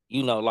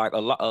 Like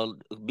a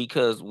lot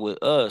because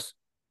with us,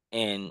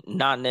 and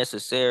not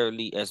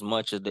necessarily as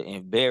much as the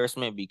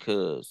embarrassment,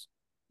 because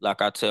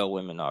like I tell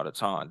women all the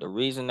time, the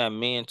reason that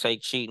men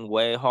take cheating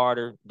way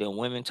harder than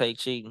women take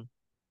cheating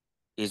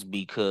is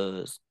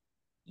because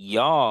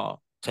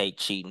y'all take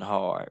cheating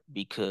hard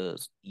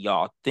because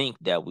y'all think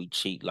that we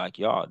cheat like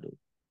y'all do.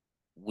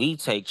 We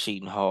take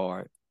cheating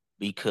hard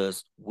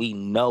because we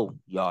know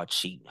y'all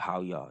cheat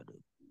how y'all do.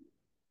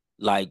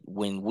 Like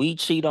when we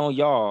cheat on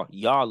y'all,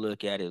 y'all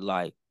look at it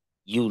like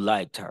you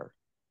liked her.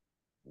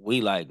 We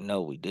like,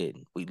 no, we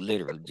didn't. We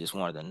literally just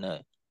wanted a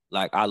nut.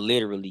 Like I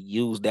literally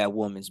used that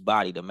woman's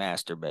body to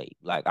masturbate.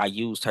 Like I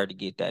used her to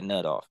get that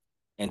nut off.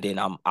 And then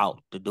I'm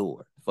out the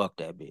door. Fuck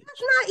that That's bitch.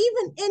 not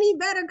even any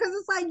better, because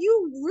it's like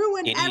you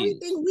ruined It is.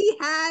 everything we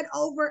had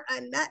over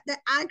a nut that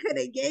I could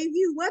have gave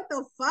you. What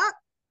the fuck?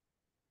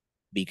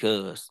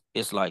 Because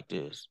it's like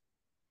this.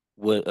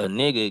 With a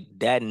nigga,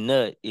 that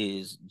nut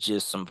is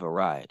just some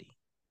variety.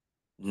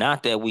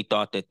 Not that we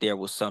thought that there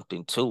was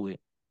something to it.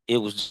 It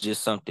was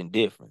just something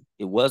different.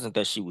 It wasn't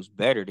that she was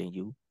better than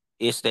you.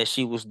 It's that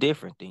she was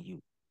different than you.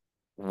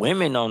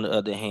 Women, on the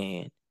other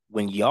hand,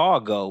 when y'all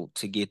go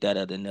to get that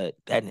other nut,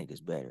 that nigga's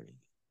better than you.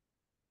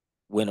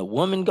 When a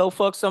woman go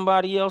fuck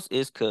somebody else,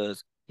 it's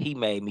cause he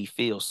made me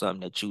feel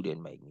something that you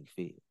didn't make me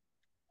feel.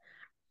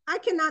 I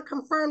cannot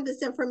confirm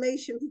this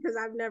information because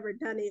I've never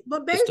done it.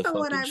 But It's based the on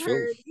what fucking I've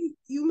heard, truth.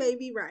 you may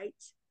be right.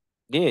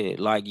 Yeah,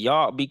 like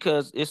y'all,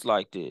 because it's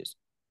like this.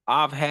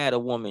 I've had a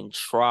woman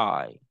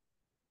try,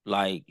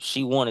 like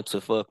she wanted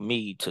to fuck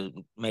me to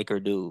make her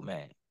dude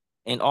mad.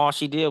 And all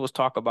she did was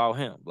talk about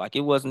him. Like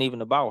it wasn't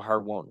even about her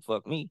wanting to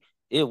fuck me.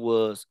 It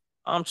was,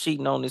 I'm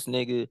cheating on this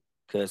nigga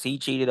because he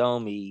cheated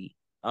on me.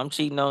 I'm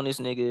cheating on this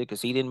nigga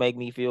because he didn't make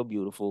me feel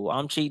beautiful.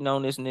 I'm cheating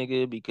on this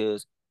nigga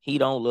because he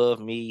don't love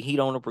me. He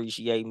don't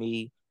appreciate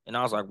me. And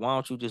I was like, why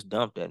don't you just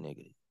dump that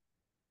nigga?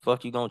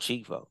 Fuck you gonna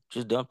cheat for?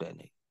 Just dump that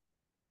nigga.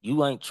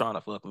 You ain't trying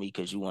to fuck me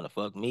because you want to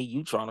fuck me.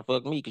 You trying to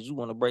fuck me because you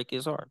want to break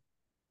his heart.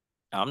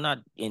 I'm not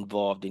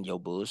involved in your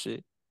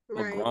bullshit. I'm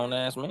a Right. grown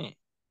ass man.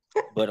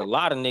 But a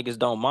lot of niggas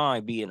don't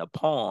mind being a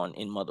pawn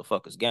in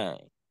motherfuckers'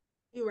 game.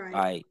 You're right.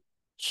 Like,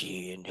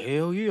 shit,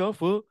 hell yeah, I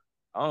fuck.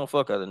 I don't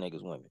fuck other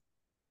niggas' women.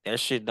 That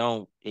shit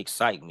don't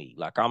excite me.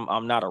 Like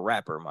I'm not a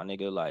rapper, my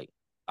nigga. Like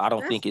I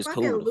don't That's think it's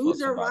fucking cool to fuck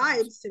loser somebody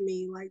else. vibes to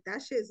me. Like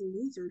that shit's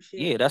loser shit.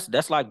 Yeah,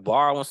 that's like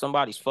borrowing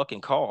somebody's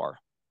fucking car.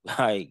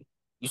 Like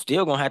you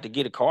still gonna have to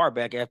get a car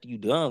back after you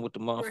done with the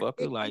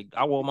motherfucker. Right. Like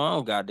I want my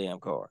own goddamn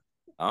car.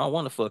 I don't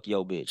want to fuck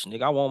your bitch,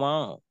 nigga. I want my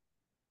own.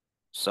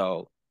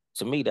 So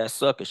to me, that's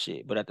sucker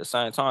shit. But at the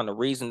same time, the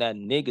reason that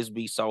niggas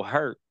be so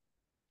hurt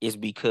is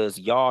because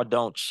y'all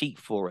don't cheat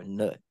for a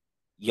nut.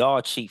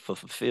 Y'all cheat for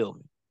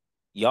fulfillment.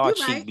 Y'all You're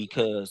cheat right.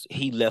 because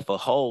he left a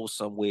hole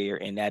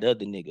somewhere and that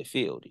other nigga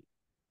filled it.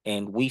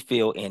 And we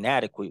feel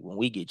inadequate when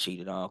we get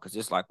cheated on because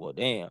it's like, well,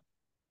 damn,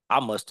 I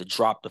must have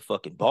dropped the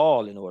fucking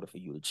ball in order for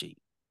you to cheat.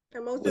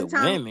 And most of With the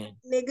time, women,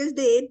 niggas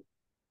did.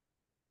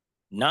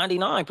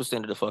 99%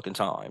 of the fucking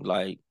time,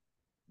 like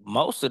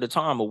most of the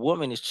time, a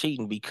woman is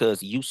cheating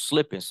because you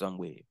slipping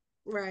somewhere.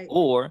 Right.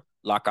 Or,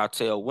 like I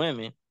tell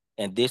women,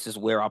 and this is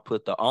where I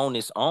put the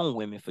onus on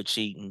women for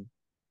cheating,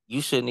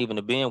 you shouldn't even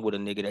have been with a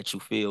nigga that you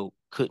feel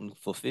couldn't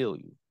fulfill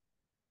you.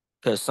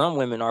 Because some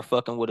women are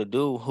fucking with a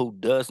dude who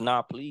does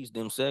not please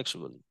them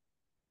sexually.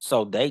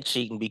 So they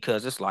cheating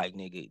because it's like,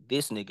 nigga,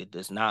 this nigga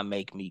does not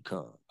make me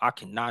come. I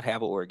cannot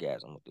have an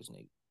orgasm with this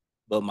nigga.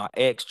 But my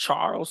ex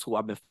Charles, who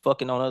I've been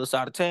fucking on the other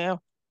side of town,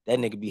 that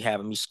nigga be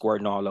having me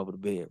squirting all over the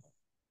bed.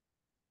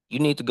 You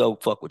need to go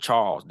fuck with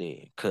Charles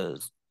then,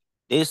 cause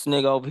this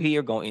nigga over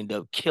here gonna end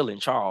up killing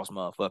Charles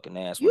motherfucking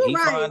ass. When You he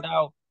right. find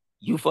out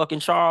you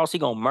fucking Charles, he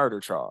gonna murder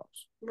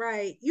Charles.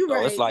 Right. You So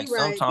it's right. like You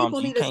right. sometimes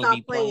People you need to can't stop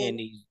be playing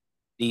playing.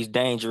 these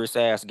dangerous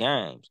ass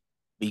games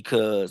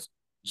because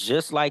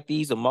just like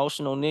these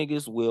emotional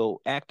niggas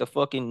will act a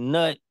fucking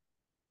nut,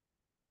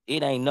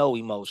 it ain't no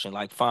emotion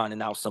like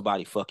finding out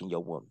somebody fucking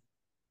your woman.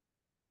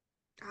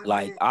 I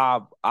Like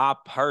bet. I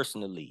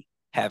personally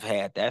have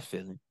had that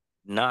feeling.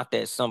 Not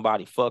that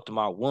somebody fucked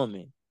my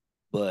woman,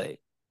 but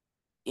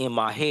in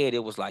my head,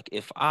 it was like,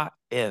 if I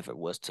ever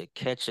was to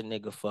catch a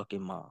nigga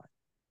fucking mine,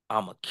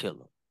 I'ma kill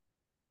him.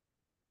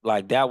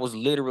 Like that was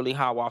literally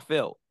how I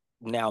felt.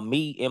 Now,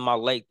 me in my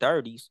late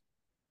 30s,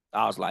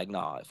 I was like,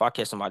 nah, if I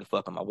catch somebody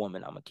fucking my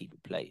woman, I'ma keep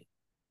it playing.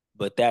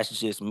 But that's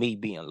just me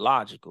being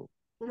logical.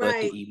 But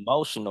Right. the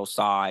emotional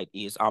side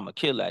is I'ma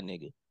kill that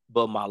nigga.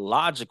 But my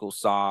logical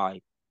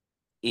side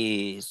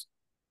is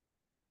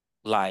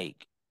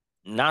like,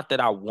 not that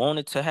I want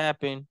it to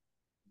happen,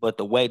 but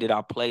the way that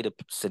I play the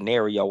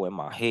scenario in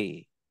my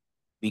head.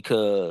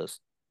 Because,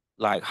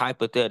 like,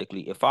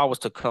 hypothetically, if I was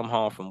to come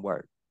home from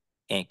work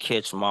and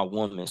catch my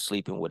woman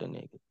sleeping with a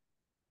nigga,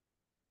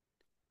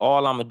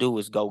 all I'm gonna do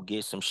is go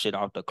get some shit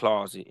out the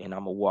closet and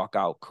I'm gonna walk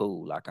out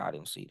cool like I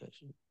didn't see that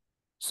shit.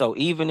 So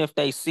even if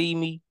they see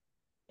me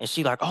and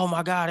she like, oh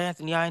my God,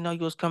 Anthony, I didn't know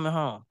you was coming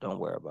home. Don't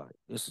worry about it.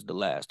 This is the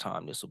last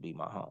time this will be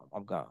my home.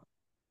 I'm gone.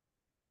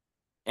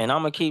 And I'm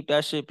gonna keep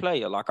that shit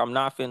player. Like I'm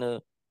not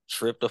finna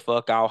trip the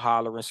fuck out,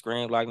 holler and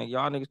scream like nigga,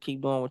 y'all niggas keep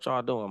doing what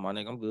y'all doing, my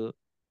nigga. I'm good.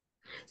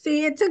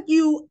 See, it took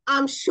you,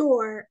 I'm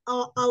sure,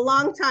 a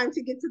long time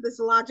to get to this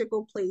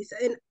logical place.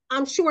 And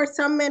I'm sure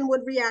some men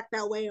would react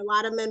that way. A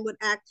lot of men would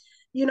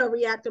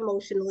react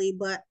emotionally,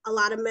 but a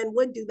lot of men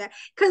would do that.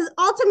 Because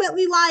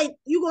ultimately, like,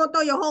 you going to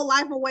throw your whole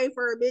life away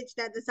for a bitch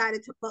that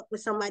decided to fuck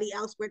with somebody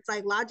else, where it's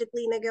like,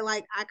 logically, nigga,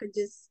 like, I could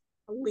just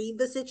leave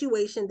the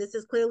situation. This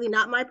is clearly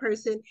not my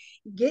person.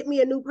 Get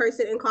me a new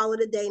person and call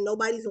it a day.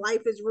 Nobody's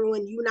life is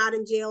ruined. You not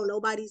in jail.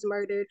 Nobody's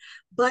murdered.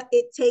 But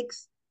it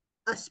takes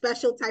a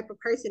special type of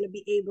person to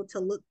be able to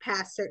look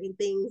past certain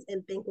things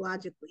and think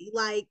logically.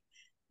 Like,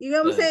 you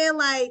know what I'm But saying?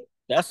 Like,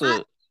 that's I,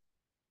 a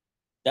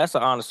that's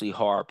an honestly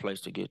hard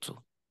place to get to.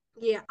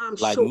 yeah, I'm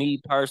Like sure.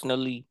 me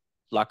personally,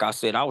 like I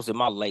said, I was in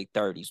my late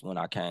 30s when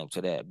I came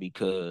to that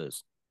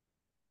because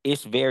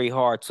it's very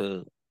hard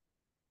to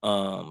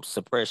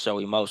suppress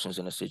your emotions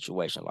in a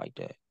situation like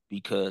that.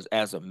 Because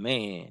as a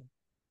man,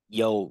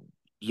 yo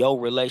your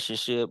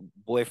relationship,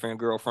 boyfriend,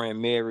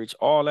 girlfriend, marriage,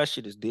 all that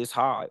shit is this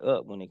high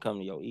up when it comes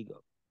to your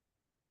ego.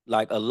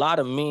 Like a lot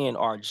of men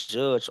are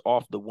judged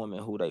off the woman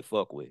who they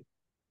fuck with,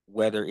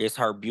 whether it's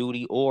her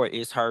beauty or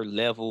it's her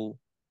level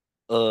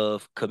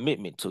of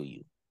commitment to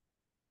you.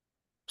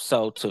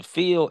 So to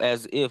feel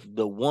as if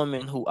the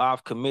woman who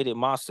I've committed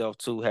myself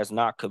to has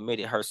not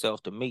committed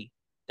herself to me,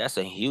 that's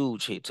a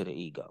huge hit to the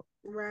ego.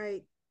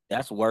 Right.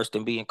 That's worse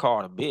than being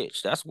called a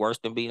bitch. That's worse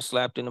than being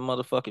slapped in the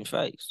motherfucking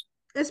face.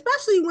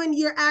 Especially when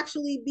you're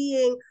actually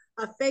being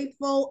a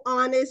faithful,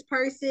 honest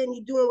person,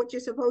 you're doing what you're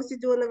supposed to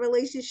do in the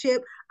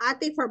relationship. I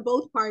think for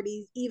both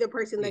parties, either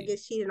person that Yeah.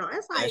 gets cheated on,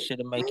 it's That like,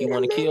 shit'll make wait you a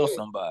want to kill minute.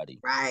 somebody.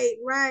 Right,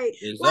 right.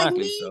 Like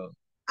Exactly. me, So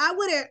I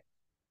wouldn't,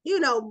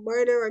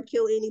 murder or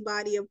kill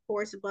anybody, of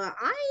course, but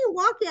I ain't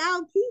walking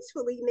out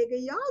peacefully, nigga.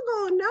 Y'all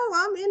gonna know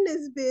I'm in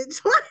this bitch.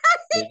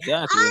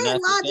 exactly. And I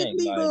ain't that's the thing.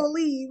 logically Like gonna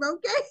leave,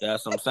 okay?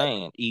 that's what I'm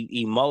saying.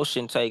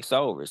 Emotion takes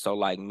over. So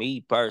like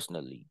me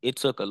personally, it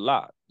took a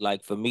lot.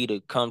 Like for me to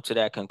come to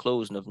that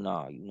conclusion of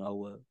nah, you know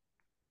what?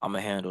 I'm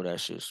gonna handle that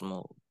shit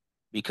smooth.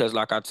 Because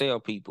like I tell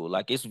people,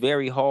 like it's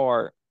very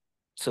hard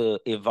to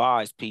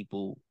advise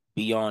people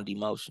beyond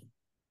emotion.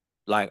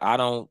 Like I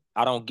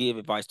don't give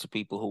advice to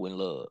people who in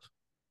love.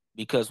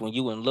 Because when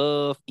you in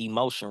love,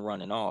 emotion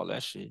running all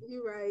that shit.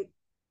 You right.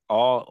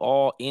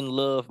 All in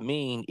love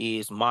mean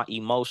is my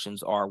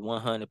emotions are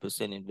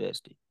 100%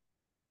 invested.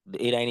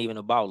 It ain't even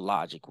about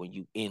logic when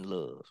you in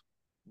love.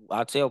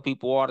 I tell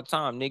people all the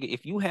time, nigga,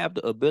 if you have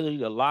the ability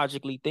to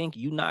logically think,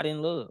 you not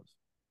in love.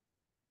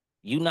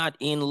 You not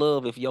in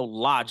love if your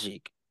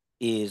logic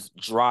is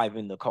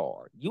driving the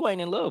car. You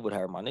ain't in love with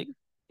her, my nigga.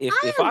 If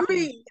I I can,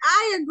 agree.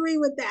 I agree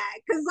with that.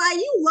 Cause like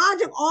you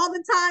logic all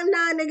the time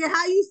now, nigga.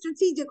 How you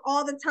strategic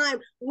all the time?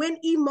 When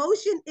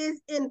emotion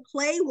is in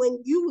play,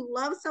 when you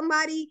love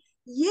somebody,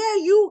 yeah,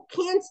 you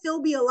can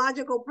still be a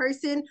logical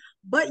person,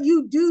 but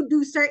you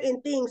do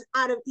certain things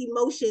out of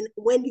emotion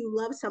when you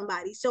love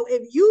somebody. So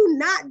if you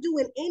not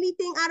doing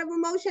anything out of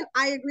emotion,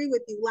 I agree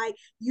with you. Like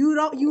you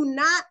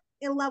not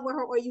in love with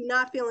her or you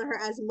not feeling her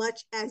as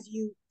much as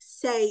you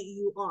say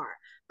you are.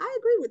 I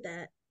agree with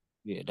that.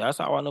 yeah, that's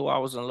how I knew I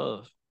was in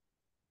love.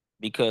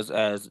 Because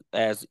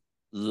as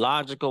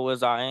logical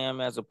as I am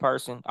as a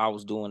person, I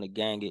was doing a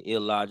gang of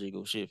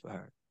illogical shit for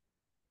her.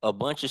 A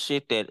bunch of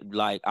shit that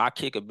like I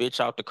kick a bitch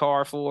out the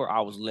car for,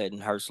 I was letting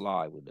her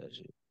slide with that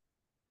shit.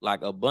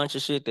 Like a bunch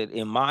of shit that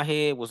in my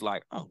head was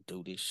like, I don't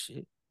do this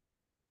shit.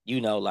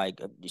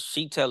 Like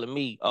she telling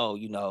me, oh,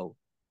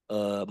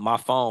 my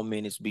phone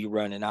minutes be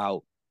running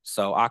out,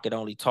 so I could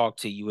only talk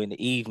to you in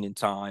the evening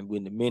time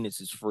when the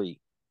minutes is free.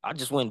 I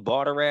just went and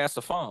bought her ass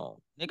a phone.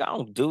 Nigga, I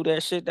don't do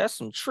that shit. That's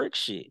some trick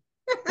shit.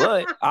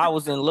 But I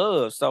was in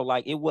love. So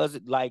like it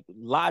wasn't like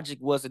logic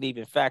wasn't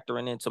even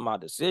factoring into my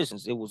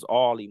decisions. It was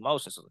all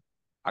emotions. So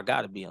I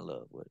gotta be in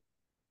love with it.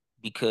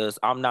 Because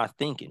I'm not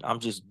thinking. I'm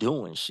just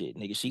doing shit.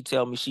 Nigga, she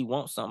tell me she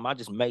wants something. I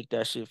just make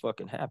that shit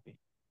fucking happen.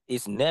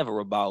 It's never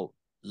about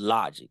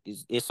logic.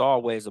 It's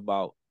always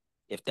about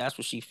if that's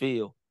what she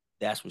feel,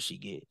 that's what she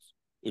gets.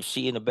 If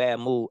she in a bad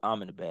mood,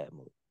 I'm in a bad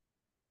mood.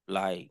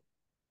 Like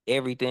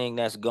everything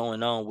that's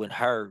going on with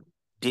her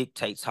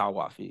dictates how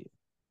I feel.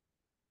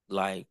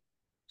 Like,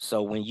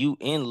 so when you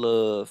in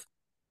love,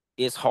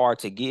 it's hard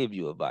to give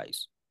you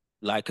advice.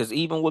 Like, cause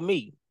even with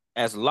me,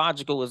 as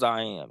logical as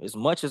I am, as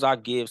much as I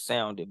give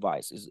sound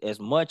advice, as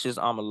much as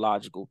I'm a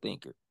logical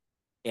thinker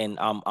and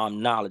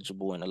I'm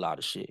knowledgeable in a lot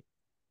of shit.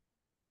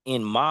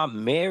 In my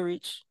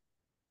marriage,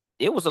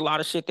 it was a lot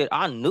of shit that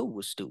I knew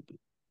was stupid.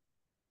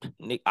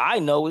 I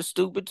know it's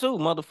stupid too,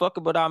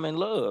 motherfucker, but I'm in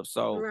love.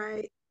 So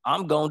Right.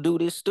 I'm gonna do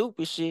this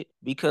stupid shit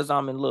because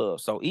I'm in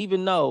love. So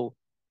even though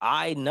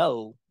I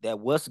know that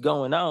what's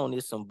going on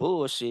is some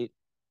bullshit,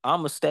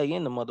 I'ma stay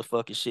in the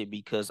motherfucking shit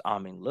because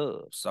I'm in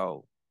love.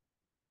 So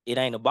it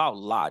ain't about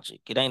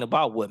logic. It ain't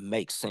about what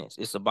makes sense.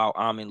 It's about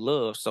I'm in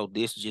love. So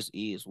this just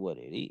is what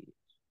it is.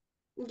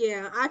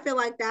 Yeah, I feel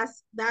like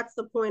that's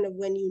the point of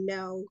when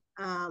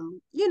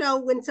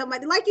when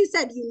somebody, like you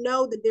said,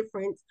 the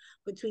difference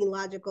between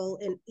logical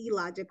and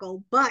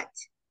illogical, but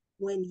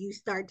when you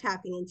start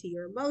tapping into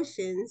your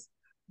emotions,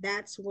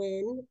 that's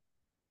when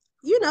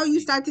you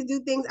start to do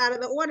things out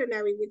of the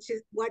ordinary, which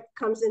is what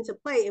comes into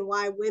play and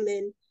why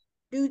women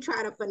do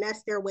try to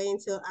finesse their way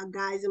into a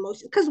guy's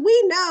emotion. Because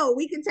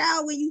we can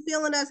tell when you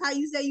feeling us, how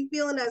you say you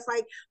feeling us.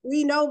 Like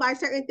we know by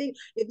certain things.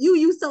 If you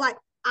used to like,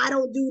 I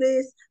don't do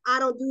this, I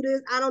don't do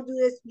this, I don't do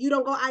this, you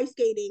don't go ice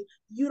skating,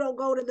 you don't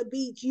go to the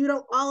beach, you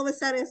don't, all of a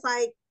sudden it's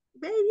like,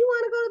 babe, you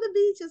want to go to the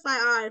beach? It's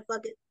like, all right,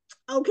 fuck it.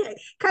 Okay,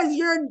 because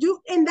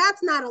and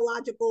that's not a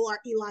logical or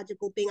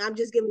illogical thing. I'm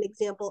just giving an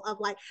example of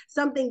like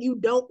something you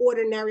don't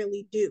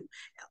ordinarily do.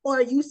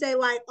 Or you say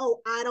like, oh,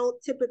 I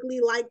don't typically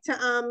like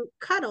to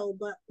cuddle,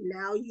 but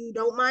now you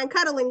don't mind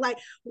cuddling. Like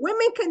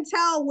women can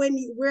tell when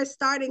we're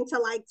starting to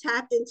like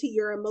tap into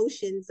your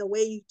emotions, the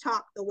way you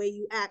talk, the way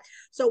you act.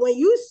 So when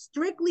you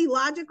strictly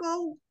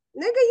logical,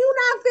 nigga, you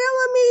not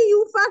feeling me,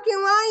 you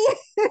fucking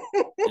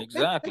lying.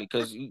 Exactly.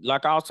 Cause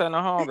like I was telling the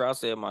homegirl, I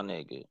said, my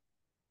nigga,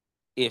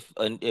 if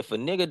a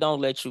nigga don't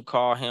let you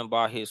call him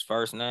by his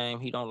first name,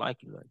 he don't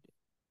like you like that.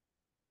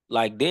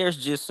 Like there's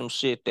just some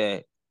shit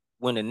that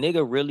when a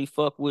nigga really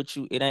fuck with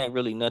you, it ain't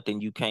really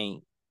nothing you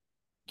can't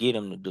get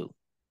him to do.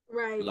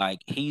 Right. Like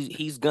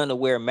he's gonna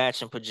wear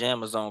matching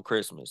pajamas on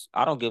Christmas.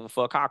 I don't give a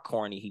fuck how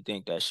corny he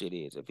think that shit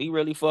is. If he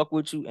really fuck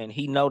with you and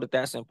he know that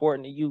that's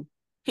important to you,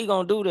 he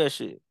gonna do that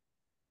shit.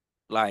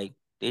 Like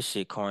this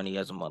shit corny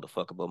as a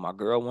motherfucker, but my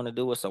girl want to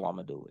do it, so I'm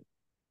gonna do it.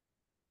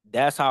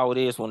 That's how it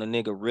is when a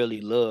nigga really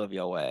love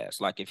your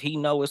ass. Like if he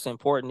know it's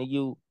important to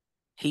you,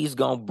 he's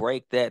gonna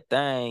break that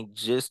thing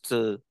just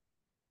to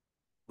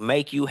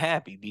make you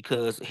happy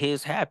because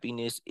his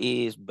happiness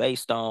is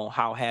based on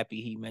how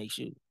happy he makes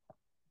you.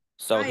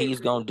 So I he's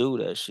agree. gonna do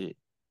that shit.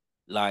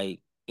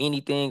 Like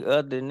anything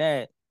other than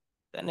that,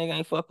 that nigga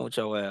ain't fucking with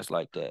your ass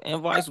like that.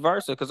 And vice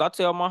versa. Cause I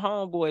tell my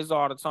homeboys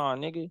all the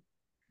time, nigga,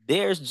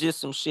 there's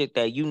just some shit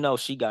that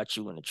she got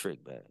you in the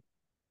trick bag.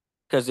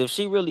 Cause if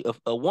she really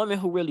a woman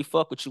who really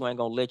fuck with you ain't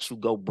gonna let you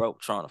go broke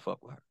trying to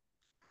fuck with her.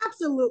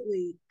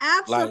 Absolutely.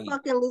 Like,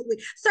 Absolutely.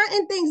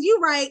 Certain things you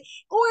right,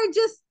 or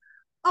just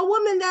a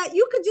woman that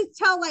you could just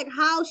tell like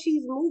how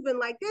she's moving.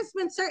 Like there's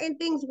been certain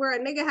things where a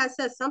nigga has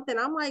said something.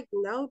 I'm like,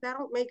 no, that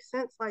don't make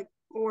sense. Like,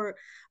 or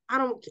I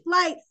don't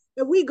like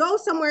if we go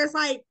somewhere, it's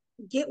like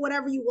get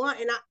whatever you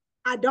want, and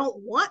I don't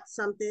want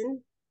something.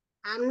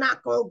 I'm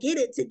not gonna get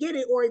it to get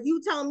it. Or if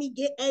you tell me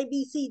get A,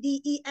 B, C,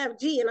 D, E, F,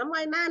 G, and I'm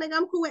like, nah, nigga,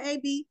 I'm cool with A,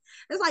 B.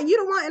 It's like you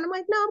don't want, and I'm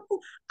like, no, I'm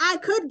cool. I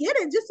could get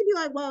it just to be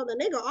like, well, the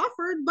nigga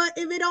offered, but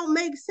if it don't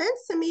make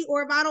sense to me,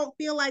 or if I don't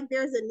feel like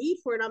there's a need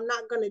for it, I'm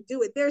not gonna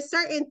do it. There's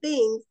certain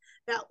things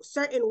that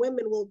certain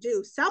women will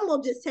do. Some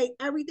will just take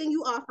everything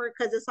you offer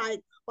because it's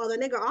like, well, the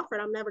nigga offered,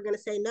 I'm never gonna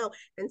say no.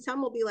 And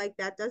some will be like,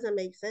 that doesn't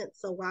make sense.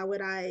 So why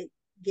would I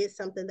get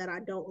something that I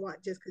don't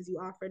want just because you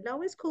offered?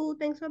 No, it's cool.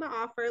 Thanks for the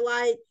offer.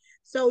 Like,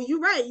 so you're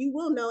right. You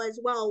will know as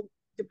well,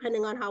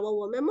 depending on how a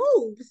woman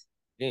moves.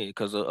 yeah,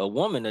 because a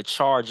woman to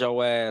charge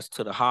your ass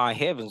to the high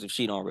heavens if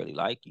she don't really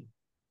like you.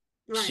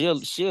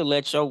 Right. She'll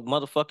let your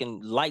motherfucking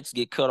lights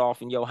get cut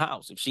off in your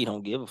house if she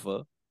don't give a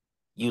fuck.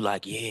 You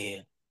like, yeah,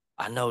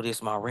 I know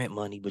this my rent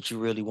money, but you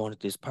really wanted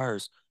this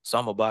purse, so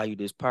I'm gonna buy you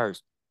this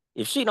purse.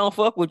 If she don't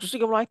fuck with you, she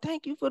gonna be like,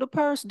 thank you for the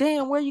purse.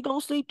 Damn, where you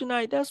gonna sleep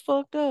tonight? That's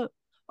fucked up.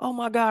 Oh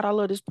my God, I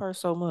love this purse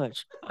so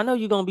much. I know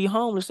you're gonna be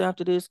homeless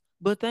after this,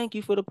 but thank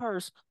you for the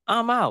purse.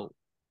 I'm out.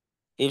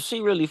 if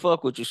she really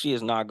fuck with you, she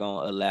is not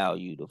gonna allow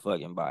you to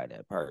fucking buy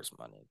that purse,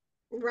 my nigga.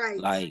 Right.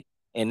 Like,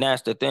 and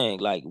that's the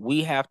thing. Like,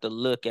 we have to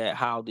look at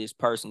how this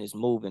person is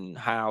moving,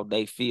 how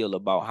they feel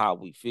about how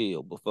we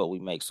feel before we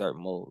make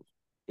certain moves.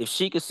 If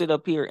she could sit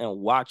up here and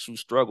watch you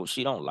struggle,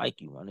 she don't like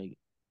you, my nigga.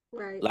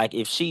 Right. Like,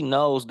 if she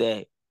knows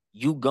that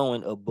you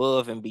going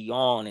above and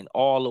beyond and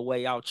all the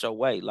way out your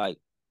way, like,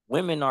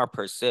 women are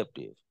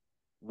perceptive.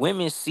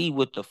 Women see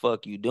what the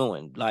fuck you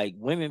doing. Like,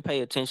 women pay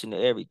attention to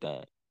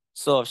everything.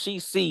 So if she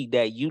see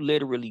that you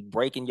literally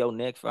breaking your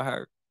neck for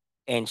her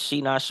and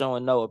she not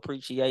showing no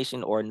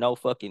appreciation or no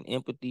fucking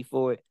empathy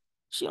for it,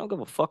 she don't give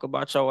a fuck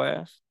about your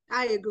ass.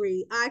 I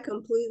agree. I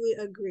completely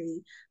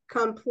agree.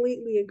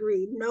 Completely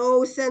agree.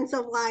 No sense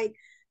of like,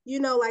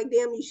 like,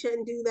 damn, you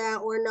shouldn't do that,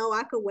 or no,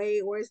 I could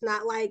wait, or it's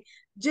not like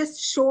just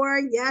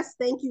sure, yes,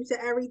 thank you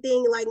to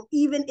everything. Like,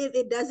 even if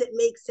it doesn't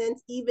make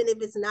sense, even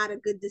if it's not a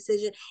good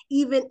decision,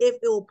 even if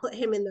it will put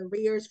him in the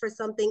rears for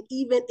something,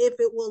 even if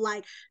it will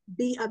like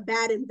be a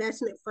bad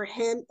investment for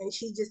him, and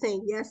she's just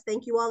saying yes,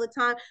 thank you all the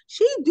time,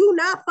 she do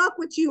not fuck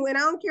with you. And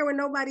I don't care what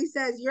nobody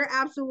says. You're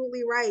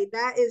absolutely right.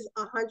 That is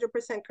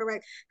 100%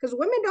 correct. Because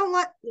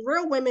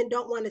real women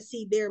don't want to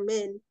see their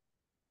men,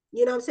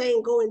 what I'm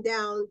saying, going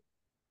down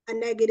a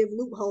negative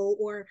loophole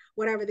or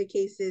whatever the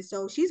case is.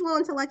 So she's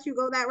willing to let you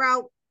go that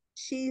route.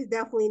 She's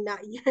definitely not.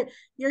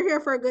 You're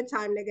here for a good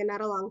time, nigga, not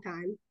a long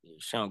time.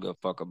 She don't give a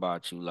fuck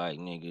about you, like,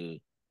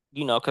 nigga.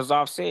 Because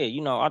I've said,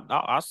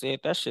 I said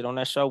that shit on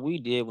that show we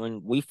did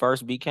when we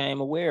first became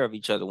aware of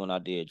each other when I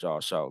did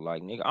y'all show.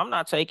 Like, nigga, I'm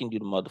not taking you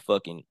to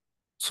motherfucking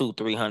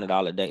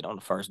 $200-$300 date on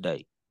the first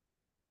date.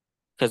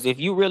 Because if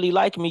you really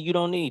like me, you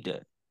don't need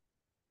that.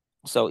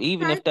 So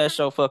even Okay. if that's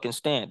your fucking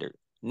standard,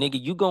 nigga,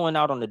 you going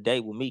out on a date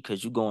with me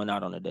because you going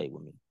out on a date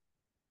with me.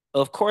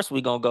 Of course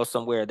we gonna go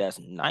somewhere that's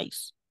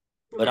nice.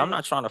 But I'm Right.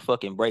 not trying to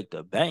fucking break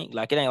the bank.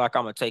 Like, it ain't like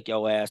I'm gonna take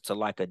your ass to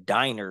like a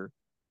diner,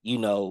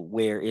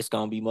 where it's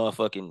gonna be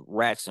motherfucking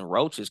rats and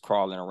roaches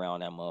crawling around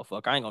that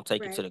motherfucker. I ain't gonna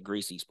take you to Right. the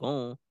greasy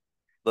spoon.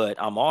 But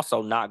I'm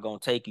also not gonna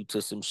take you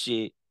to some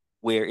shit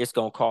where it's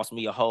gonna cost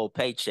me a whole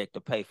paycheck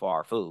to pay for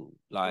our food.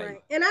 Like,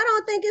 Right. And I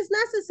don't think it's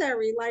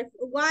necessary. Like,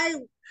 why?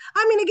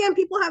 I mean, again,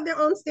 people have their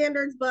own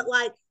standards, but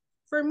like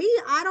for me,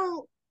 I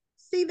don't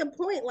see the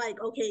point.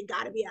 Like, okay, it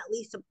got to be at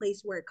least a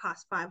place where it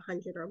costs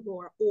 500 or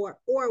more,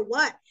 or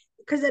what?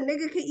 Because a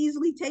nigga could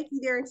easily take you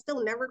there and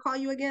still never call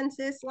you again,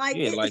 sis. Like,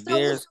 yeah, like so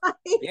it's like,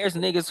 there's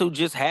niggas who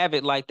just have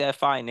it like that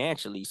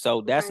financially.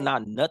 So that's right,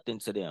 not nothing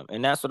to them.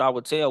 And that's what I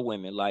would tell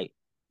women. Like,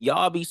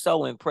 y'all be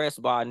so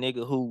impressed by a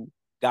nigga who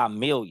got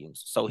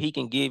millions. So he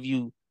can give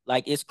you,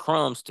 like, it's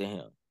crumbs to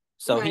him.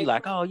 So he right,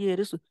 like, oh yeah,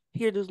 this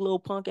little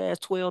punk ass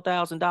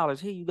 $12,000.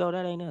 Here you go.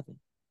 That ain't nothing.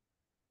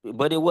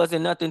 But it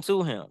wasn't nothing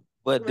to him.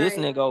 But this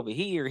right, nigga over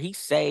here, he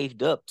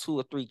saved up 2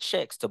 or 3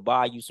 checks to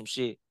buy you some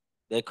shit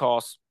that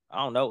costs,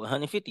 I don't know,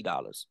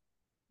 $150.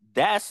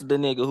 That's the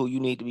nigga who you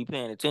need to be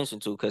paying attention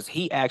to, because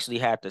he actually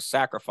had to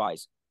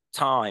sacrifice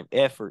time,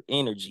 effort,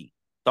 energy,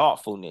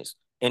 thoughtfulness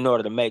in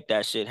order to make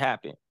that shit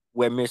happen.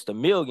 Where Mr.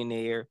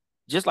 Millionaire,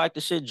 just like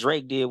the shit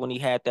Drake did when he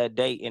had that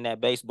date in that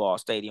baseball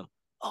stadium.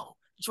 Oh,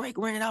 Drake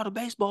rented out a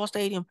baseball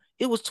stadium.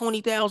 It was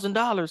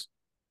 $20,000.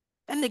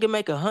 That nigga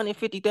make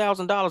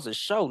 $150,000 a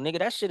show, nigga.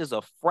 That shit is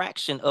a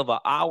fraction of an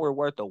hour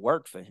worth of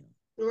work for him.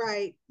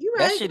 right. You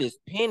That right. shit is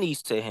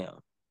pennies to him.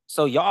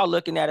 So y'all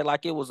looking at it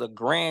like it was a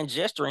grand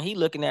gesture, and he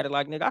looking at it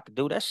like, nigga, I could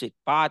do that shit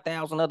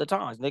 5,000 other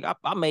times, nigga.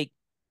 I make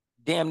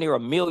damn near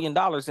 $1 million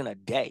in a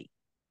day.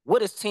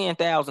 What is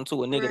 10,000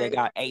 to a nigga that Right,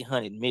 got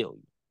 800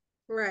 million?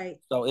 right.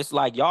 So it's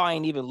like y'all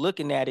ain't even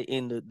looking at it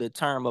in the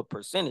term of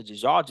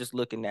percentages. Y'all just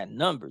looking at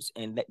numbers,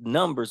 and that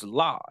numbers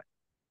lie.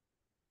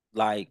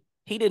 Like,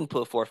 he didn't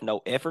put forth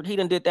no effort. He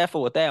done did that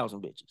for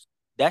 1,000 bitches.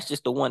 That's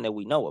just the one that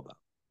we know about.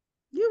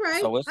 You're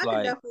right. So it's I could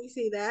like, definitely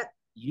see that.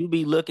 you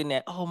be looking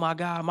at, oh my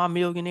God, my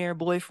millionaire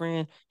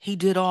boyfriend, he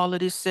did all of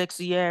this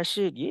sexy ass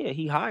shit. Yeah,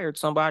 he hired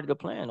somebody to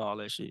plan all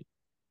that shit.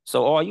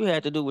 So all you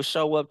had to do was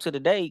show up to the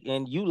date,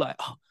 and you like,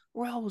 oh,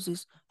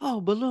 roses,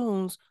 oh,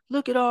 balloons,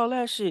 look at all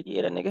that shit.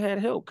 Yeah, that nigga had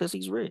help because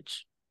he's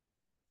rich.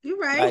 You're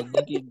right. Like,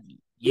 nigga,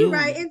 You're you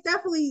right.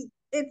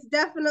 It's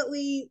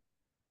definitely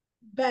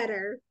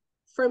better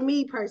for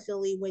me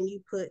personally when you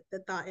put the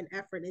thought and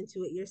effort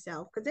into it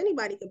yourself, because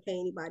anybody can pay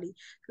anybody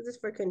because it's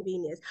for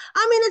convenience.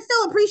 I mean, it's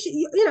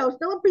still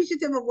still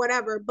appreciative of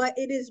whatever, but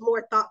it is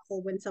more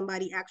thoughtful when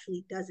somebody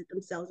actually does it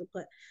themselves and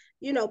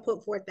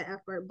put forth the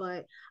effort.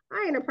 But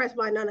I ain't impressed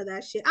by none of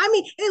that shit. I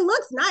mean, it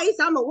looks nice.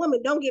 I'm a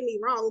woman, don't get me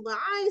wrong, but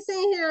I ain't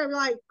sitting here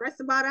like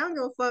pressed about it. I don't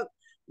give a fuck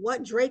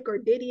what Drake or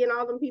Diddy and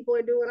all them people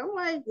are doing. I'm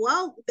like,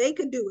 well, they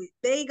could do it.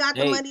 They got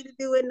the they money to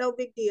do it. No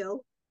big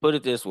deal. put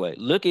it this way.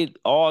 Look at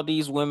all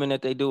these women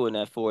that they doing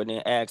that for, and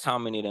then ask how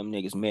many of them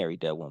niggas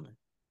married that woman.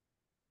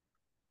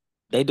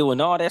 They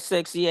doing all that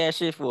sexy ass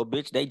shit for a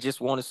bitch they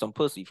just wanted some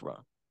pussy from.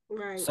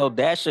 Right. So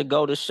that should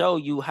go to show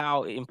you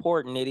how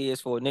important it is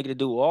for a nigga to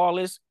do all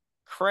this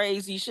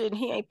crazy shit. And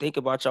he ain't think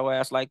about your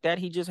ass like that.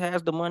 He just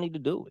has the money to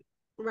do it.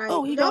 Right.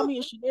 Oh, he got Don't me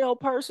a Chanel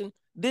purse and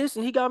this,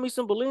 and he got me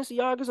some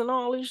Balenciagas and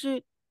all this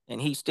shit. And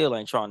he still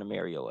ain't trying to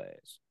marry your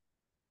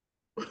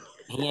ass.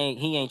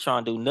 He ain't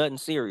trying to do nothing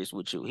serious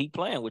with you. He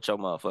playing with your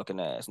motherfucking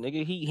ass,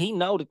 nigga. He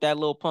know that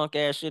little punk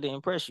ass shit to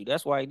impress you.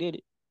 That's why he did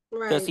it.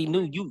 Because Right. he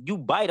knew you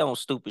bite on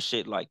stupid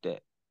shit like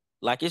that.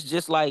 Like it's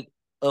just like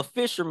a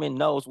fisherman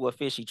knows what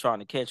fish he trying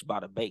to catch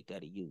by the bait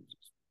that he uses.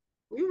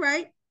 You're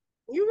right.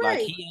 You're Like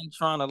right. he ain't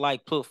trying to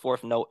like put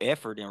forth no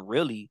effort and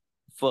really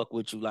fuck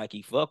with you like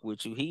he fuck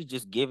with you. He's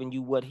just giving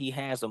you what he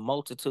has a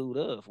multitude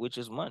of, which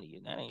is money,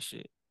 and that ain't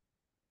shit.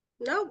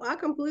 No, I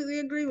completely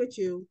agree with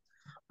you.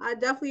 I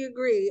definitely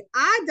agree.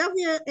 I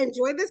definitely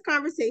enjoyed this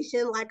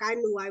conversation like I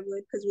knew I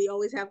would because we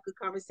always have good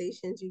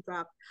conversations. You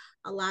drop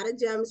a lot of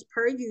gems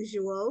per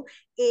usual.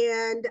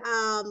 And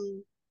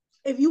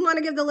if you want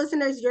to give the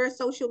listeners your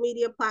social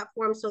media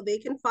platform so they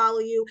can follow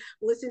you,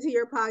 listen to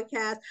your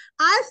podcast.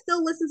 I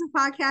still listen to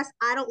podcasts.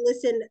 I don't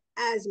listen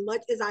as much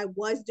as I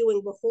was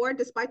doing before,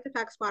 despite the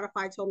fact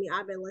Spotify told me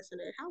I've been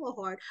listening hella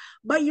hard.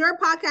 But your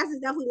podcast is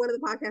definitely one of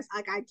the podcasts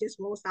like I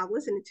just won't stop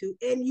listening to.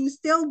 And you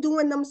still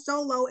doing them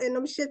solo and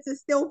them shits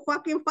is still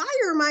fucking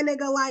fire, my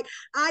nigga. Like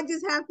I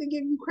just have to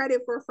give you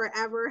credit for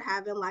forever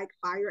having like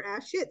fire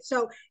ass shit.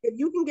 So if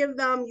you can give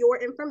them your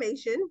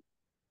information.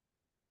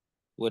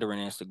 Twitter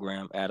and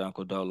Instagram at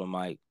Uncle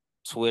Dolomite.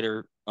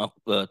 Twitter,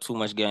 Too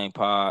Much Game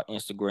Pod.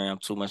 Instagram,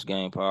 Too Much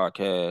Game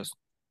Podcast.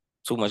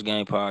 Too Much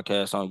Game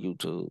Podcast on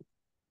YouTube.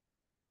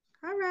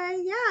 All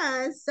right,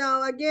 yeah.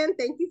 So again,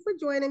 thank you for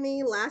joining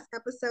me. Last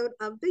episode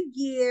of the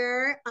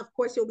year. Of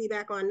course, you'll be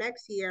back on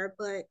next year,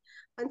 but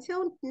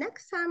until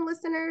next time,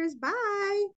 listeners, bye.